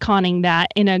retconning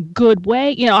that in a good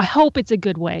way. I hope it's a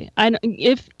good way.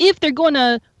 If they're going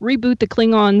to reboot the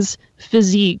Klingons'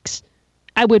 physiques,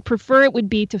 I would prefer it would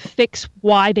be to fix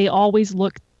why they always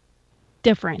look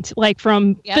different, like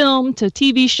from Yep. film to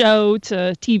TV show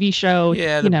to TV show.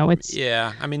 Yeah, it's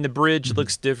Yeah, I mean the bridge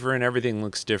looks different. Everything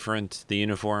looks different. The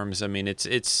uniforms. I mean, it's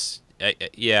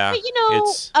yeah. But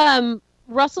it's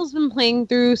Russell's been playing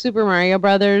through Super Mario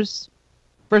Brothers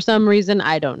for some reason.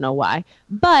 I don't know why,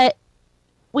 but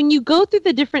when you go through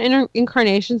the different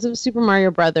incarnations of Super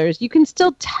Mario Brothers, you can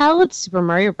still tell it's Super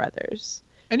Mario Brothers.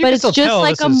 And you But can it's still just tell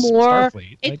like this a is more-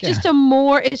 Starfleet. It's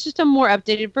just a more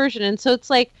updated version. And so it's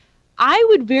like, I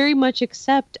would very much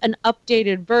accept an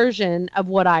updated version of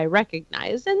what I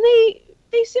recognize. And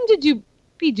they seem to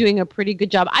be doing a pretty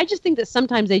good job. I just think that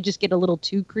sometimes they just get a little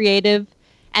too creative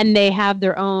and they have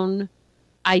their own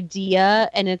idea.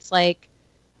 And it's like,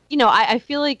 I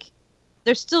feel like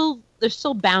there's still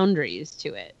boundaries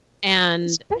to it. And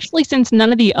Especially since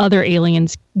none of the other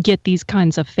aliens get these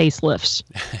kinds of facelifts.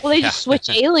 well, they just switch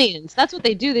aliens. That's what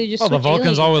they do. They just Well, the switch Vulcans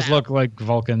aliens always out. look like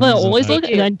Vulcans. Well, always and, look.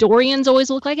 The Andorians always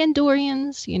look like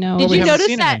Andorians. Did we you haven't notice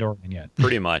seen that- an Andorian yet.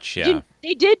 Pretty much, yeah.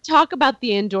 They did talk about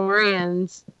the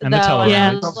Andorians, And the though, Tellarians. and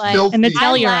I Yeah. was like, Filthy. And the I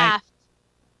Tellurite. laughed.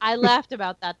 I laughed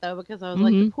about that though because I was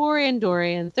like, the Mhm. poor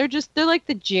Andorians. They're like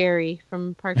the Jerry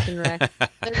from Parks and Rec.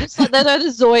 They're just like, they're the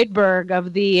Zoidberg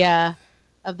of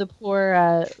the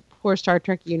poor Star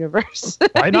Trek universe.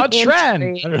 Why not The Tran?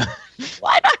 Android. I don't know.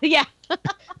 Why not? Yeah.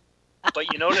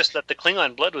 But you noticed that the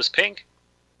Klingon blood was pink.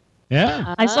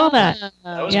 Yeah. I saw that.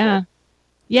 That was Yeah.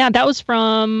 Yeah, that was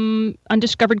from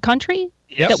Undiscovered Country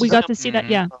Yep. that we got to see that.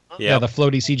 Yeah. Uh-huh. Yeah, the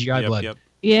floaty CGI blood. Yep.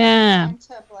 Yeah.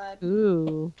 Manta blood.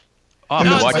 Ooh. I'll have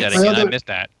No, to watch it's that like again. the I other- missed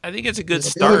that. I think it's a good The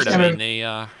start. other I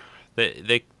mean,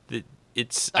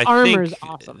 it's. The I armor's think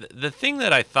awesome. the thing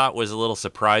that I thought was a little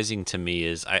surprising to me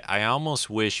is I almost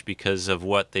wish, because of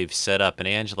what they've set up, and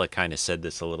Angela kind of said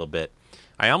this a little bit,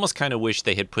 I almost kind of wish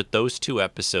they had put those 2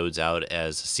 episodes out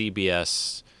as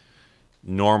CBS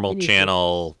normal Miniseries.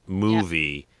 channel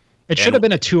movie. It should And- have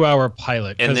been a 2-hour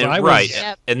pilot. And 'cause then I was, right,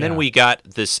 Yep. and then Yeah. we got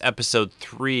this episode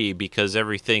 3 because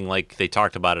everything, like they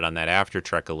talked about it on that After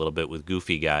Trek a little bit with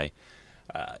Goofy Guy.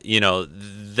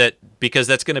 That because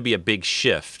that's going to be a big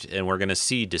shift, and we're going to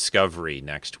see Discovery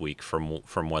next week from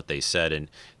what they said, and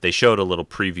they showed a little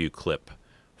preview clip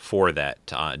for that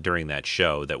during that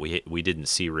show that we didn't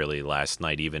see really last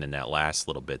night, even in that last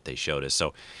little bit they showed us.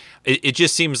 So it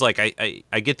just seems like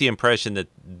I get the impression that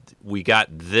we got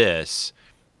this,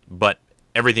 but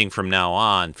everything from now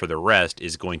on for the rest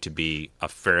is going to be a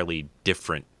fairly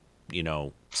different,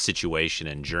 situation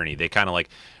and journey. They kind of like,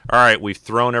 all right, we've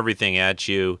thrown everything at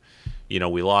you. We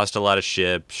lost a lot of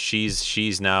ships.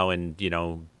 She's now in,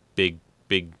 big,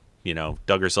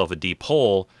 dug herself a deep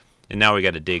hole, and now we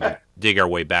got to dig our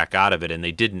way back out of it. And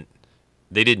they didn't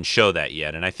show that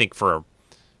yet. And I think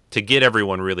to get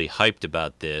everyone really hyped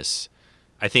about this,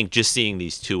 I think just seeing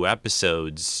these 2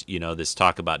 episodes, this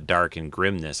talk about dark and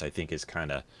grimness, I think is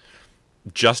kind of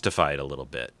justified a little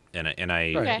bit. And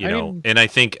I Right. and I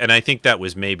think that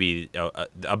was maybe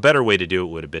a better way to do it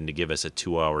would have been to give us a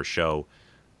 2-hour show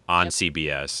on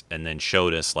CBS and then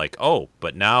showed us like, oh,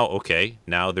 but now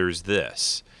there's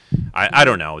this. I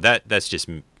don't know, that's just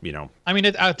I mean,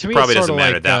 to me, probably it's sort doesn't of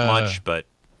matter like, that much, but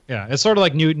Yeah, it's sort of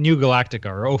like New Galactica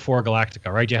or 04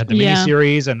 Galactica, right? You had the Yeah.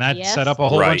 miniseries, and that Yes. set up a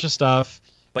whole Right. bunch of stuff.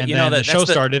 But and you know then that the show that's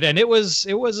the- started, and it was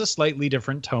a slightly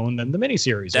different tone than the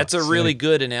miniseries. That's a was. really Like,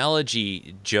 good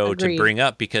analogy, Joe, Agreed. to bring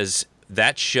up, because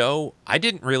that show, I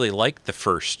didn't really like the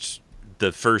first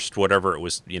whatever it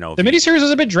was, the miniseries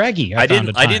was a bit draggy.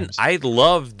 I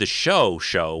loved the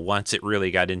show once it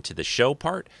really got into the show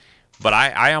part, but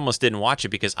I almost didn't watch it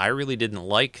because I really didn't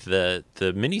like the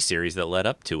miniseries that led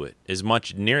up to it as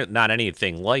much, not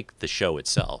anything like the show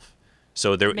itself.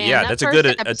 So there, Man, yeah, that that's a first good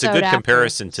it's a episode good after,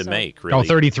 comparison to so- make. Really,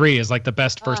 33 is like the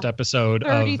best first Oh, episode of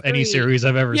any 33. series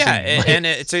I've ever yeah, seen. Like, and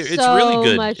it's So really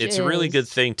good. much It's a really is. good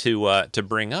thing to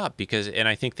bring up because, and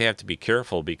I think they have to be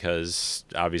careful because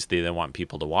obviously they want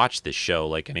people to watch this show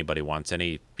like anybody wants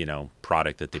any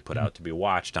product that they put out to be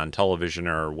watched on television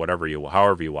or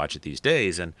however you watch it these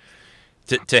days, and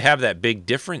to have that big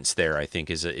difference there, I think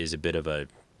is a bit of a,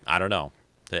 I don't know.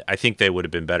 I think they would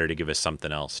have been better to give us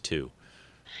something else too.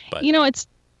 But It's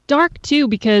dark too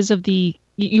because of we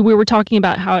were talking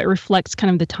about how it reflects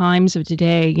kind of the times of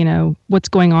today, what's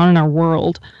going on in our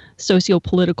world,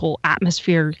 socio-political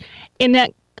atmosphere. And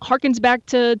that harkens back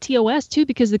to TOS too,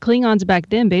 because the Klingons back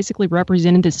then basically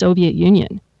represented the Soviet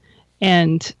Union.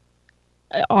 And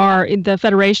the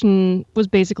Federation was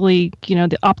basically,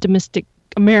 the optimistic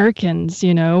Americans,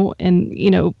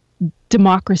 and,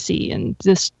 democracy and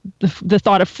the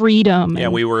thought of freedom. yeah,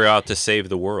 and, we were out to save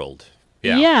the world.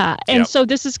 Yeah. Yeah. And Yep. so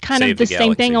this is kind Save of the the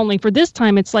same thing, galaxy. only for this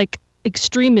time it's like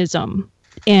extremism.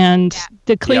 And Yeah.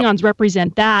 the Klingons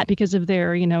represent that because of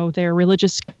their, their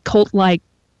religious cult-like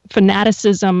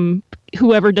fanaticism.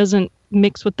 Whoever doesn't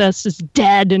mix with us is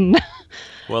dead. And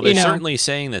Well, they're you know. certainly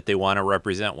saying that they want to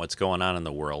represent what's going on in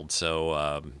the world.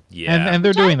 So, yeah. And they're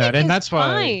Which I doing that, think and is that's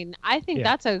why. fine. I think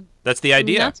Yeah. that's the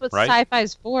idea, that's what right?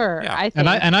 sci-fi's for. Yeah. I think.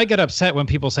 And I get upset when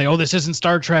people say, "Oh, this isn't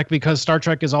Star Trek," because Star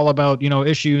Trek is all about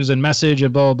issues and message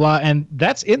and blah blah blah. And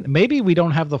that's it. Maybe we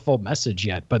don't have the full message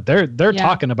yet, but they're Yeah.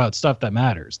 talking about stuff that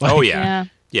matters. Like, Oh, yeah.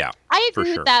 Yeah. I for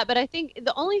agree sure. with that, but I think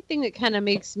the only thing that kind of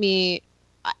makes me,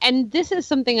 and this is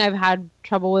something I've had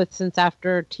trouble with since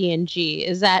after TNG,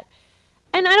 is that,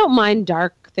 and I don't mind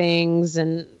dark things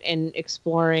and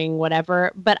exploring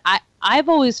whatever, but I've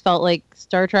always felt like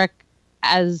Star Trek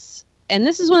and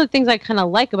this is one of the things I kind of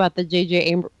like about the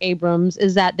J.J. Abrams,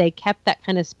 is that they kept that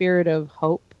kind of spirit of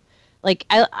hope. Like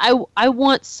I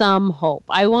want some hope.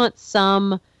 I want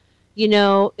some,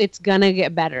 it's gonna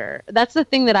get better. That's the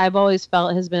thing that I've always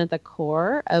felt has been at the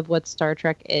core of what Star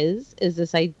Trek is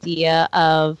this idea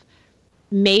of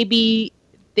maybe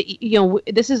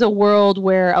this is a world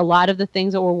where a lot of the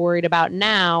things that we're worried about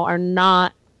now are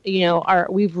not,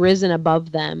 we've risen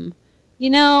above them,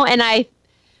 and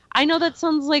I know that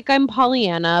sounds like I'm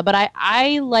Pollyanna, but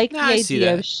I like the I see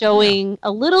idea that. of showing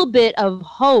a little bit of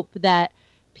hope that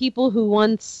people who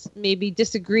once maybe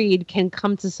disagreed can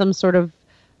come to some sort of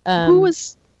Who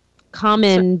was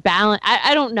common balance.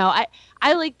 I don't know.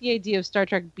 I like the idea of Star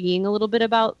Trek being a little bit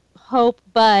about hope,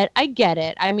 but I get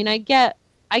it. I mean, I get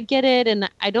it, and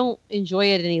I don't enjoy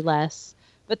it any less.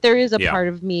 But there is a Yeah. part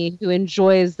of me who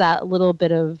enjoys that little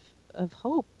bit of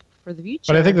hope for the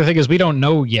future. But I think the thing is, we don't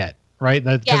know yet, right?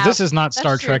 Because Yeah, this is not that's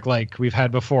Star true. Trek like we've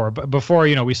had before. But before,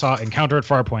 we saw Encounter at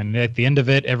Farpoint, and at the end of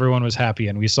it, everyone was happy,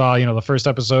 and we saw, the first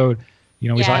episode, we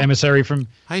saw Yeah. Emissary from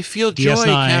I feel joy,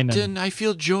 DS9 Captain. I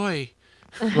feel joy.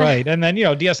 right, and then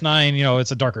DS9,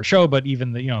 it's a darker show, but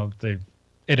even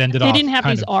it ended they off. didn't have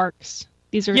kind these of- arcs.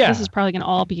 This Yeah. is probably going to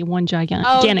all be one gigantic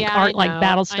Oh, yeah, arc like I know,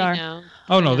 Battlestar. I know.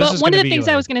 Oh no, this But is one of gonna the be things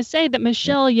I like- was going to say, that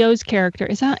Michelle Yeoh's character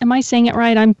am I saying it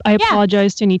right? I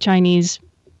apologize to any Chinese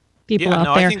people Yeah, out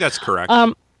no, there. I think that's correct.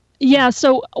 Yeah.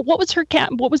 So what was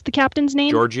the captain's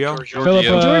name? Giorgio? Philippa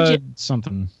Georgia-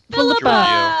 something. Philippa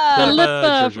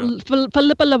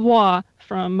Lavoie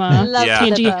from Love Yeah.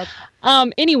 TNG.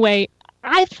 Philippa. Anyway,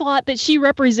 I thought that she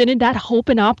represented that hope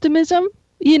and optimism.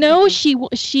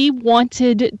 She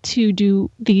wanted to do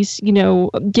these,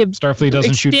 give Starfleet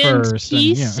doesn't shoot extend first. and-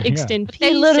 peace, yeah. extend peace.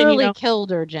 They and, literally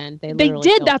killed her, Jen. They they literally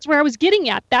did. killed That's where I was getting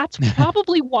at. That's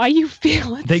probably why you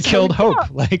feel it. They so killed dark.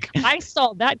 Hope. Like I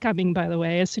saw that coming, by the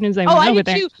way, as soon as I Oh, went I over did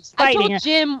there. too. Just I fighting told her.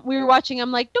 Jim we were watching.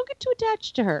 I'm like, don't get too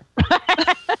attached to her.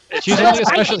 she's Well, only a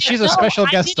special. She's a special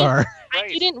guest star. I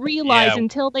didn't realize Yeah.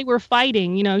 until they were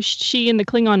fighting, she and the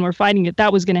Klingon were fighting,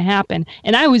 that was going to happen.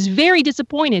 And I was very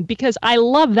disappointed because I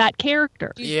love that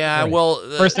character. Yeah, Right. well,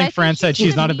 First But I thing Fran think said, she's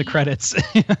she's not gonna in the be- credits.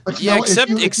 But yeah, if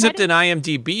you- except in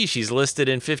IMDb, she's listed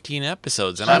in 15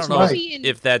 episodes, and That's I don't know right.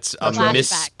 if that's a That's right.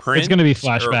 misprint. It's gonna be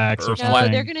flashbacks or No,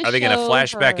 something. they're gonna Are they going to show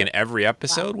flashback her. in every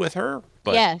episode with her?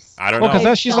 But Yes. I don't Well, know.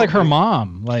 because she's like her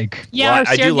mom. Like Yeah, Well,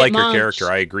 her I do surrogate like her mom.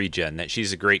 character. I agree, Jen, that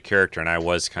she's a great character, and I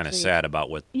was kind of Agreed. sad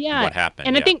about what Yeah, happened.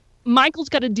 And yeah. I think Michael's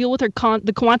got to deal with the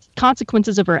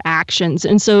consequences of her actions.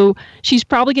 And so she's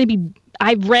probably going to be,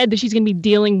 I've read that she's going to be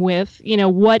dealing with,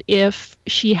 what if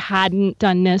she hadn't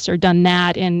done this or done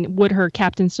that, and would her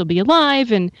captain still be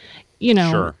alive? And,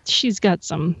 Sure. she's got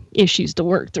some issues to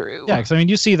work through. yeah, because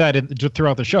you see that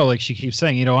throughout the show. Like she keeps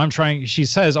saying, I'm trying. She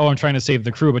says, "Oh, I'm trying to save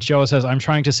the crew," but she always says, "I'm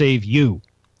trying to save you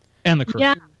and the crew."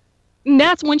 Yeah. And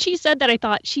that's when she said that, I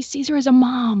thought she sees her as a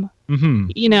mom,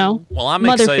 Mm-hmm. Well, I'm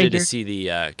mother excited figure. to see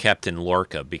the Captain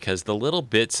Lorca, because the little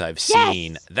bits I've Yes!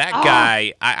 seen, that Oh.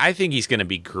 guy, I think he's going to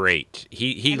be great.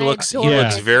 He And I looks adore Yeah.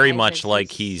 looks Isaac. very much Isaac.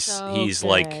 like He's so he's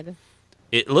like, good.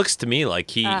 it looks to me like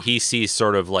Ah. he sees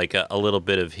sort of like a little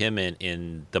bit of him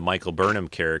in the Michael Burnham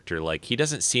character. Like, he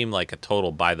doesn't seem like a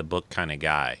total by the book kind of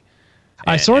guy.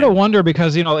 I And- sort of and- wonder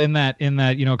because in that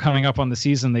coming up on the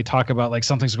season they talk about like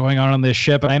something's going on this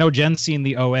ship, and I know Jen's seen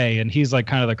the OA and he's like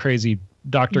kind of the crazy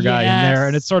doctor guy in there,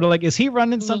 and Yes. it's sort of like, is he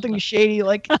running something shady?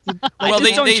 Like, I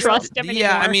just don't trust him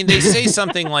yeah, I anymore. mean, they say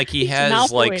something like he He's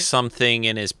has like Malfoy. something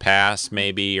in his past,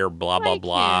 maybe, or blah blah Like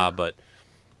blah. him. But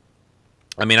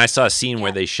I mean, I saw a scene where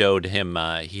Yeah. they showed him.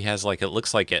 He has like, it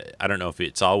looks like I don't know if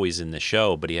it's always in the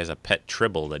show, but he has a pet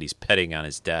Tribble that he's petting on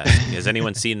his desk. Has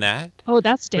anyone seen that? Oh,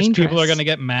 that's which dangerous. people are going to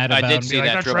get mad I about. did and be see like,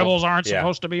 that the Tribble. Tribbles aren't Yeah.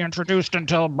 supposed to be introduced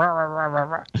until. Blah, blah, blah, blah,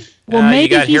 blah. Well, you maybe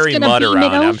got he's Harry gonna Mudd beam it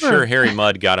around. I'm over. sure Harry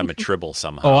Mudd got him a Tribble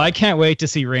somehow. Oh, I can't wait to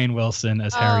see Rainn Wilson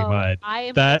as Harry Oh, Mudd. I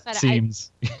am That excited.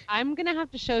 seems. I'm gonna have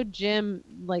to show Jim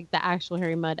like the actual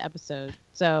Harry Mudd episode.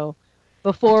 So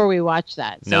before we watch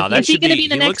that. So No, if that Is he should gonna be be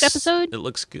the he next looks- episode? It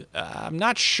looks good. I'm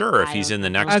not sure if I he's don't in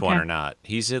the know. next one Okay. or not.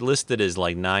 He's listed as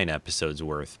like 9 episodes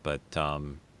worth, but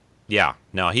Yeah,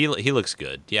 no, he looks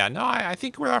good. Yeah, no, I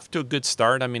think we're off to a good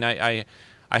start. I mean, I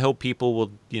hope people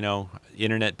will,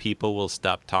 internet people will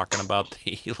stop talking about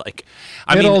the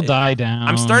It'll die down.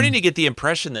 I'm starting to get the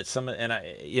impression that some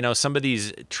of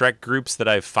these Trek groups that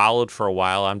I've followed for a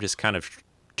while, I'm just kind of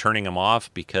turning them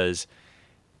off because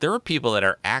there are people that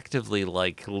are actively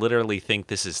literally think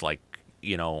this is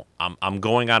I'm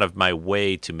going out of my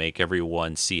way to make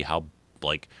everyone see how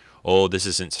oh, this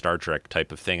isn't Star Trek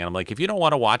type of thing. And I'm like, if you don't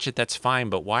want to watch it, that's fine.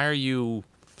 But why are you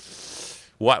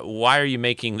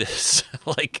making this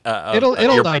it'll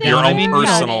die down. your I own mean,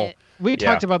 personal? We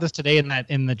talked about this today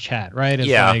in the chat, right? It's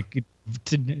Yeah.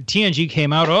 TNG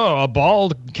came out. Oh, a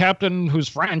bald captain who's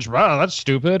French. Wow, that's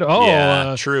stupid. Oh,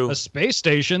 Yeah, true. A space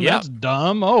station. Yep. That's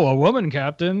dumb. Oh, a woman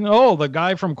captain. Oh, the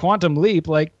guy from Quantum Leap.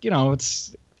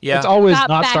 It's always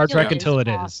not Star Trek until it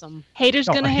is. Awesome. Haters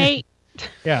No. gonna hate.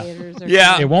 Yeah.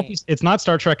 Yeah. It won't be. It's not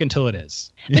Star Trek until it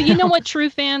is. But you know what? True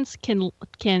fans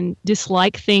can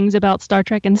dislike things about Star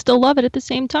Trek and still love it at the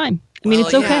same time. I mean,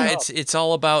 it's okay. Yeah, it's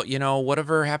all about,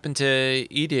 whatever happened to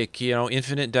Edic,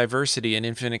 infinite diversity and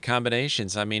infinite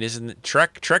combinations. I mean, isn't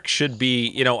Trek should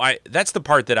be, that's the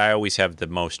part that I always have the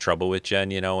most trouble with,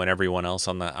 Jen, and everyone else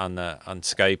on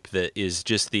Skype, that is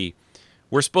just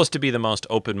we're supposed to be the most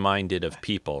open-minded of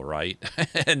people, right?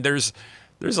 And there's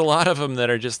a lot of them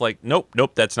that are just like, nope,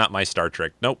 that's not my Star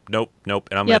Trek. Nope. And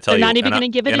I'm going to tell you. They're not even going to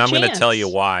give it a chance. And I'm going to tell you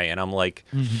why. And I'm like,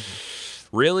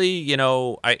 really,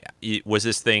 was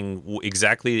this thing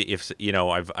exactly if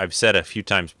I've said a few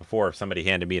times before, if somebody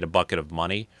handed me a bucket of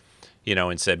money,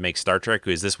 and said make Star Trek,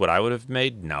 is this what I would have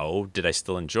made? No. Did I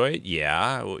still enjoy it?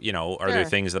 Yeah. Are there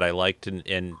things that I liked and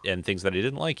things that I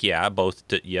didn't like? Yeah.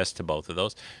 Yes to both of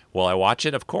those. Will I watch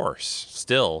it? Of course.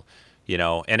 Still,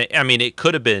 and it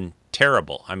could have been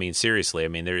terrible. I mean, seriously. I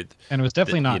mean, and it was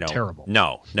definitely not terrible.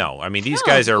 No. I mean, these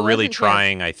guys are really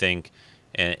trying, I think.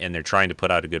 And they're trying to put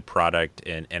out a good product.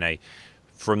 And I,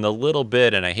 from the little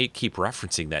bit, and I hate keep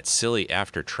referencing that silly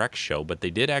After Trek show, but they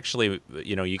did actually,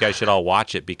 you guys should all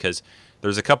watch it because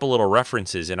there's a couple little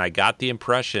references, and I got the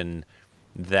impression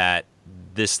that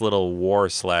this little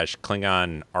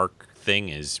war/Klingon arc thing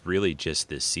is really just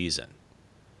this season.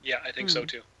 Yeah, I think so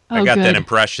too. I got that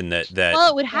impression that Well,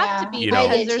 it would have to be I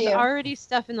because did there's too. already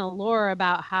stuff in the lore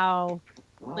about how.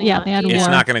 They had it's war.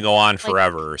 not going to go on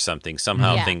forever or something.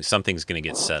 Somehow Yeah. something's going to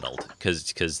get settled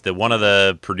because one of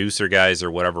the producer guys or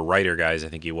whatever writer guys I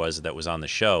think he was that was on the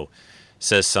show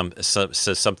says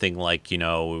something like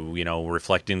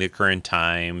reflecting the current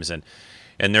times and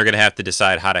they're going to have to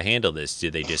decide how to handle this. Do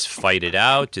they just fight it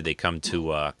out? Do they come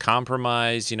to a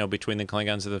compromise between the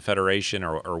Klingons and the Federation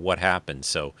or what happens?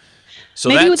 So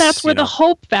maybe that's where the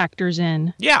hope factors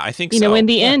in. Yeah, I think so. In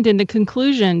the end, in the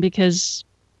conclusion, because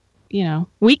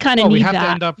we kind of need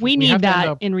that. We need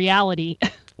that in reality.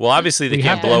 Well, obviously they We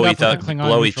can't have to end up with a Klingon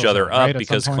blow each neutral other zone, up right, at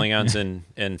because some point? Klingons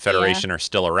and Federation are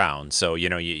still around. So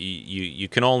you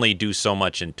can only do so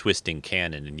much in twisting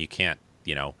canon, and you can't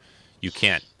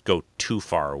go too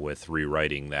far with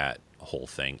rewriting that whole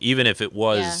thing. Even if it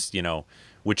was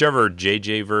whichever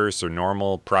JJ verse or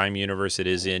normal Prime universe it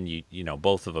is in,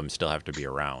 both of them still have to be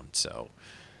around. So.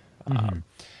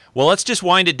 Well, let's just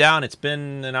wind it down. It's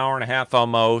been an hour and a half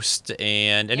almost.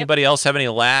 And anybody else have any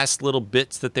last little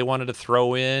bits that they wanted to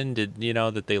throw in?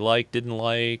 That they liked, didn't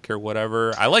like, or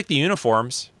whatever? I like the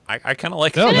uniforms. I kind of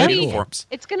like the uniforms.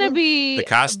 It's going to be The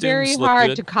costumes very look hard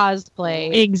good. to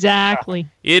cosplay. Exactly.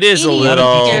 It is a Any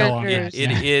little. characters.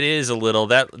 It is a little.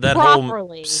 That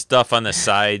Properly. whole stuff on the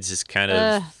sides is kind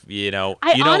of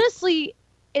Honestly,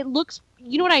 it looks.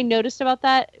 You know what I noticed about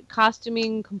that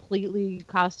costuming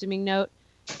note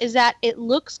is that it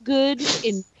looks good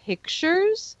in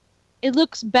pictures. It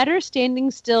looks better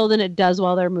standing still than it does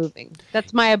while they're moving.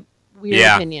 That's my weird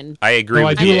opinion. I agree Though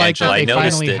with I do you, like Angela. that I they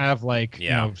noticed finally it.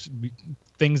 have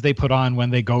things they put on when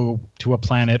they go to a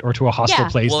planet or to a hostile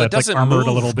place Well, it that's doesn't armored move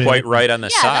a little bit. quite right on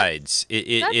the Yeah, sides.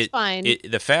 that's fine.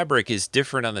 The fabric is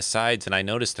different on the sides, and I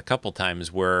noticed a couple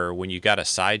times where when you got a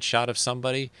side shot of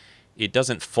somebody, it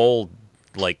doesn't fold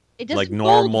like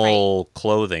normal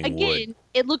clothing would. Again,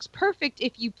 it looks perfect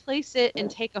if you place it and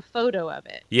take a photo of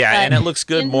it. Yeah, But and it looks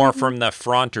good in- more from the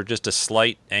front or just a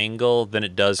slight angle than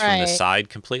it does from the Right. side.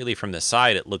 Completely from the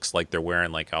side, it looks like they're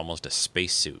wearing like almost a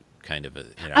spacesuit kind of a.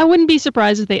 I wouldn't be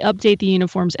surprised if they update the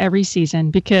uniforms every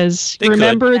season because They could.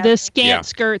 remember the scant Yeah.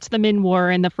 skirts the men wore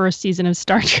in the first season of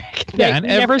Star Trek. Yeah, and we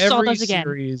never saw every those again.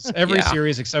 every Yeah.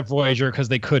 series except Voyager because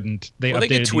they couldn't. They Well, they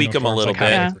updated could tweak them a uniforms little like bit,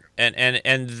 halfway through.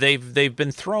 and they've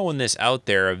been throwing this out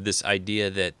there of this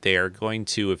idea that they are going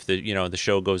to, if the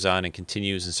show goes on and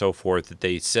continues and so forth, that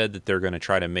they said that they're going to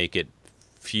try to make it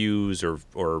fuse or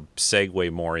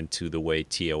segue more into the way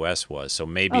TOS was. So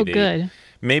maybe good.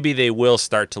 Maybe they will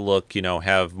start to look,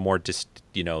 have more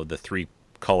the 3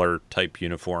 color type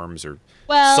uniforms or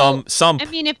some. I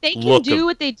mean, if they can look do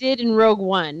what they did in Rogue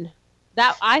One,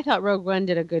 I thought Rogue One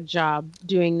did a good job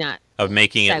doing that. Of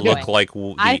making it segue. look like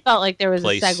I felt like there was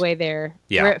place. a segue there,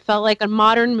 Yeah. where it felt like a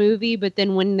modern movie. But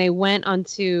then when they went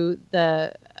onto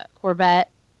the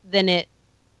Corvette, then it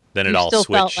all still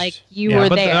switched. felt like you were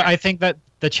but there. I think that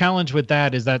the challenge with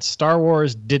that is that Star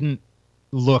Wars didn't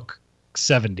look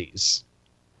 70s,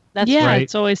 That's yeah, right.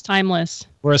 it's always timeless.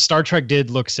 whereas Star Trek did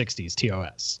look 60s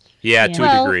TOS Yeah, Yeah. to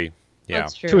Well, a degree. Yeah.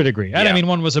 That's true. to a degree. And Yeah. I mean,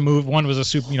 one was a movie, one was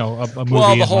a movie, Well,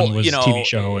 the and whole, one was a TV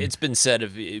show. it's been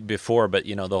said before, but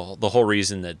the whole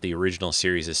reason that the original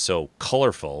series is so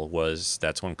colorful was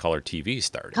that's when color TV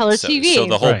started. Color so, TV. So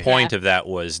the whole Right. point of that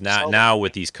was not now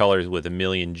with these colors with a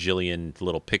million jillion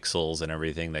little pixels and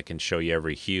everything that can show you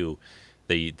every hue.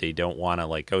 They don't want to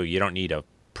like, oh, you don't need a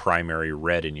primary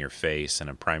red in your face and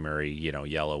a primary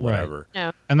yellow whatever.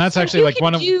 No. And that's So actually you like can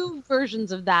one of do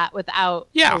versions of that without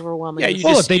Yeah. overwhelming. Yeah, the you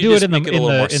well, just- if they you do just it in the make it a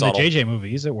little more subtle. JJ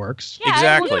movies, it works. Yeah,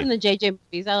 Exactly. I would in the JJ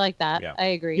movies. I like that. Yeah. I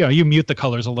agree. You mute the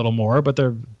colors a little more, but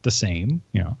they're the same.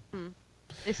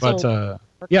 They still But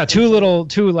work yeah, the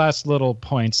two last little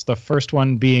points. The first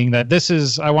one being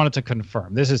that I wanted to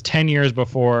confirm, this is 10 years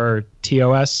before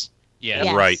TOS. Yeah.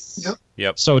 Yes. Right. Yep.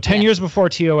 Yep. So 10 Yes. years before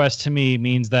TOS to me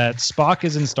means that Spock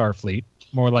is in Starfleet,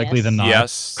 more likely Yes. than not.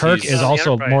 Yes. Kirk he's- is the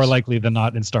also Enterprise. more likely than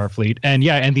not in Starfleet. And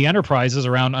and the Enterprise is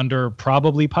around under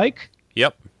probably Pike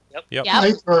Yep. Yep.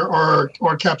 Pike or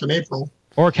Captain April.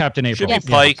 or Captain April. Should Yes.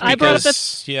 be Pike I brought up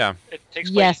because the- It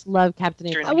takes place. Yes, love Captain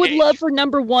During April. I would Cage. love for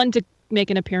number 1 to make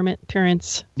an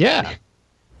appearance. Yeah.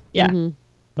 Yeah. Mhm.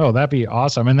 Oh, that'd be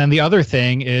awesome. And then the other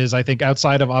thing is, I think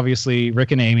outside of obviously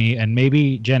Rick and Amy and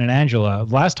maybe Jen and Angela,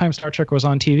 last time Star Trek was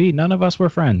on TV, none of us were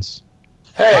friends.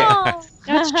 Hey. Oh.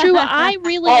 That's true. I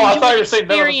really Oh, I enjoyed thought you were saying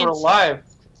none of us were experience- alive.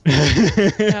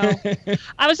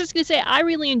 I was just going to say, I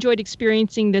really enjoyed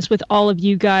experiencing this with all of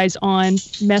you guys on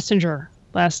Messenger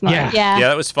last night. Yeah. Yeah. Yeah,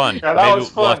 that was fun. Yeah, that Maybe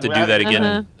was we'll have to fun. do that again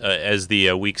Uh-huh. as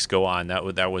the weeks go on.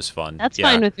 That was fun. That's yeah.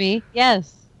 fine with me.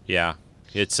 Yes. Yeah,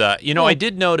 it's I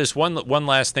did notice one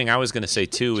last thing I was going to say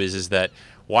too is that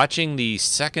watching the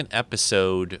second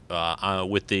episode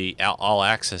with the all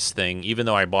access thing, even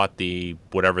though I bought the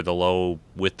low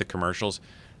with the commercials,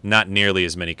 not nearly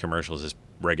as many commercials as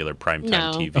regular primetime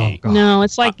No. TV. Oh, God. No,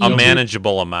 it's like A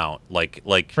manageable amount, like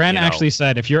Fran you know. actually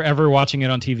said, if you're ever watching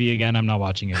it on TV again, I'm not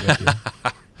watching it with you.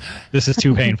 This is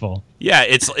too painful. Yeah,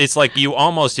 it's like you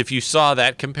almost, if you saw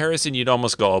that comparison, you'd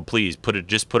almost go, oh, please put it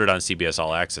on CBS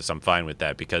All Access. I'm fine with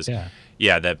that because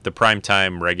that the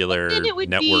primetime regular Then it would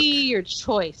network. be your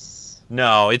choice.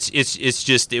 No, it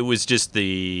was just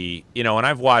the and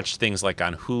I've watched things like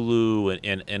on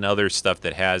Hulu and other stuff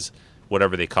that has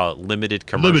whatever they call it, limited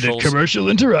commercials. commercial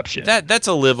interruption. That's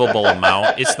a livable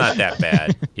amount. It's not that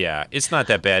bad. Yeah, it's not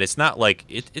that bad. It's not like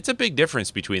it's a big difference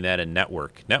between that and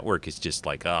network. Network is just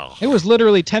like It was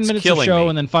literally 10 It's minutes of killing show me.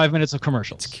 and then 5 minutes of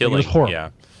commercials. it's killing. It was horrible. Yeah.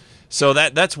 So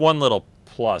that's one little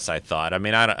plus I thought. I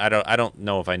mean, I don't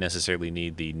know if I necessarily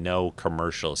need the no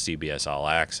commercial CBS All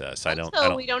Access. I don't.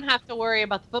 So we don't have to worry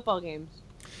about the football games.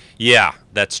 Yeah,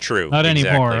 that's true. Not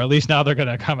anymore. Exactly. At least now they're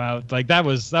gonna come out. Like that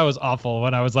was awful.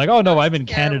 When I was like, oh no, I'm in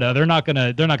Canada. They're not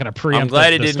gonna preempt. I'm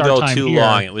glad the it didn't start go time too here.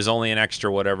 long. It was only an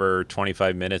extra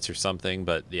 25 minutes or something.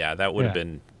 But yeah, that would have Yeah.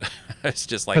 been. It's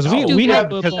just like 'Cause we Stupid had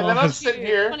football. And then I'm sitting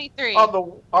here 23.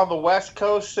 on the West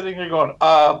Coast, sitting here going,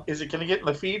 is it going to get in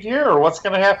the feed here, or what's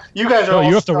going to happen? You guys are. Oh, all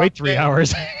you have to wait stuck 3 in.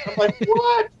 hours. I'm like,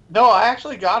 what? No, I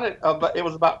actually got it. But it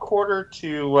was about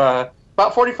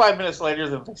about 45 minutes later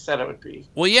than they said it would be.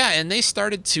 Well, yeah, and they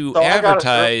started to So I got it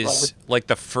advertise first, like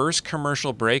the first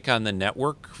commercial break on the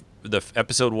network.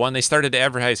 Episode 1, they started to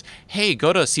advertise, hey,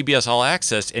 go to CBS All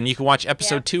Access and you can watch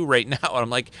episode 2 right now. And I'm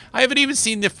like, I haven't even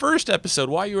seen the first episode.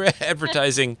 Why are you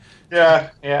advertising?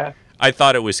 Yeah. I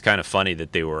thought it was kind of funny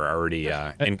that they were already.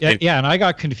 and I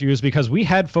got confused because we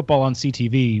had football on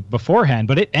CTV beforehand,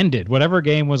 but it ended. Whatever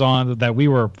game was on that we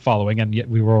were following, and yet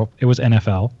it was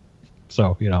NFL.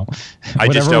 So I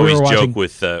just whatever we always were watching-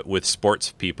 joke with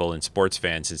sports people and sports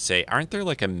fans and say, aren't there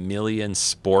like 1 million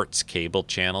sports cable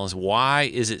channels? Why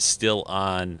is it still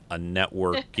on a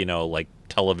network? Like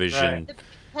television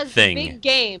Has thing. the big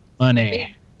game.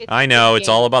 money. I know it's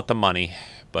all about the money,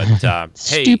 but hey,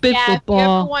 Stupid Yeah, if you ever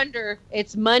football. wonder,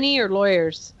 it's money or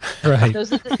lawyers. Right.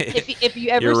 Those are if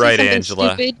you ever You're see right, something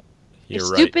Angela. stupid, you're if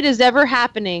right. stupid is ever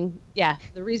happening,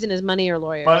 the reason is money or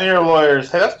lawyers. Money or lawyers.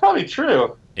 Hey, that's probably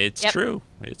true. It's Yep. true.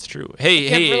 It's true.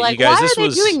 Hey, You're like, you guys, why this are they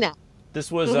was doing that?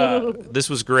 this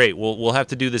was great. We'll have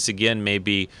to do this again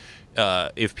maybe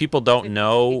if people don't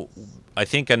know, I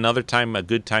think a good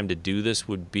time to do this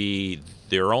would be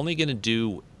they're only going to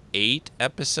do 8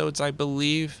 episodes, I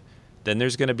believe. Then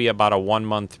there's going to be about a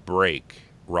 1-month break,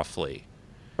 roughly.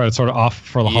 But it's sort of off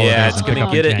for the holidays. Yeah, it's going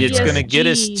to get it. It's January. going to get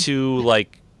us to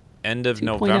like end of 2.0.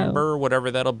 November, whatever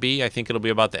that'll be. I think it'll be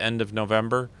about the end of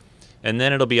November, and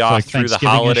then it'll be So off like through the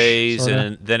Thanksgiving-ish, holidays, sorta?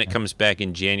 and then it comes back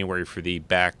in January for the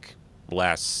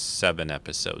last 7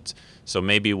 episodes. So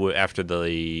maybe after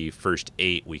the first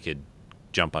 8, we could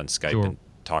jump on Skype Do a and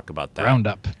talk about that.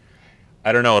 Roundup.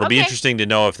 I don't know. It'll be Okay. interesting to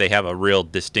know if they have a real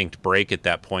distinct break at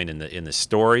that point in the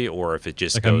story, or if it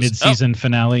just Like goes a mid-season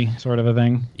finale sort of a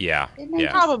thing. Yeah, Didn't they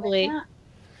yeah. Probably. like that?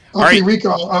 All Okay, right.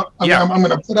 Rico, Yeah. I'm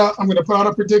going to put out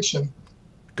a prediction.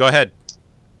 Go ahead.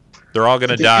 They're all going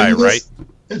to At the die, end of right? this-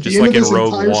 At Just the end like of in this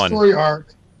Rogue entire One. story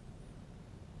arc,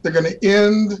 they're going to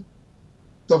end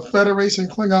the Federation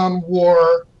Klingon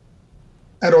War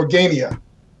at Organia.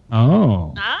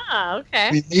 Oh. Ah, okay.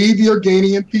 We need the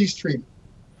Organian peace treaty.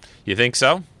 You think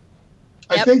so?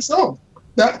 I Yep. think so.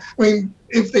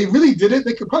 If they really did it,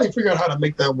 they could probably figure out how to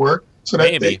make that work so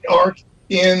that Maybe. the arc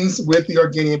ends with the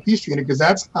Organian peace treaty, because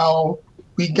that's how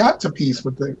we got to peace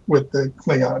with the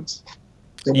Klingons.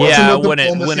 It wasn't Yeah, a when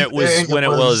diplomacy it was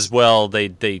thing, well,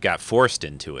 they got forced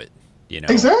into it.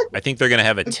 Exactly. I think they're going to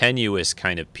have a tenuous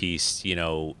kind of peace,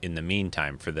 in the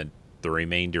meantime for the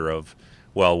remainder of.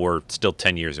 Well, we're still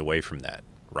 10 years away from that,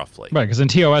 roughly. Right, because in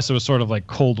TOS it was sort of like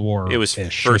Cold War. It was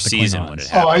first season when it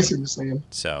Oh, I happened. see what you're saying.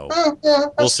 So, Yeah, that's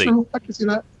We'll see. true. I can see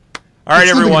that. all right,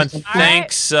 It's everyone. something-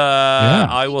 Thanks. Yeah.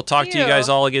 I will talk to you Thank guys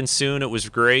you. all again soon. It was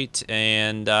great,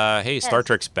 and hey, Star Yes.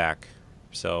 Trek's back.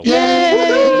 So,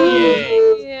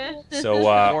 Yay! so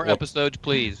More we'll- episodes,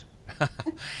 please.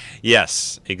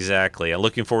 yes, exactly. I'm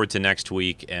looking forward to next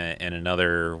week and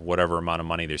another whatever amount of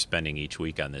money they're spending each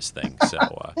week on this thing. So,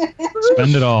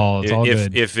 Spend it all. It's all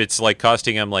good. if it's like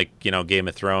costing them like Game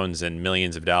of Thrones and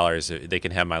millions of dollars, they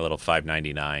can have my little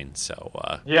 $5.99. So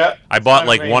Yeah. I bought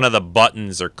like Fine. one of the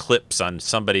buttons or clips on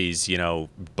somebody's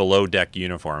below deck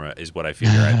uniform is what I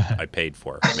figure I paid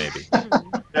for maybe.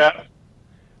 Yeah.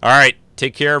 All right,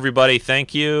 take care everybody.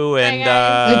 Thank you, and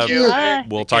guys. Thank you. Bye.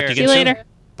 we'll Take talk care. to See you you again later. soon.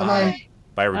 Bye-bye.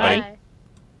 Bye everybody. Bye.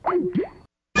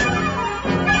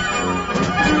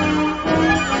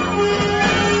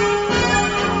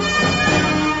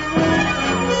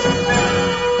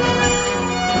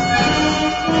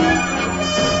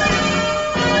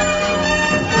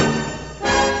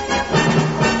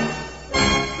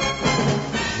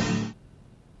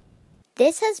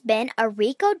 This has been a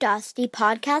Rico Dosty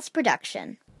podcast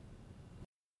production.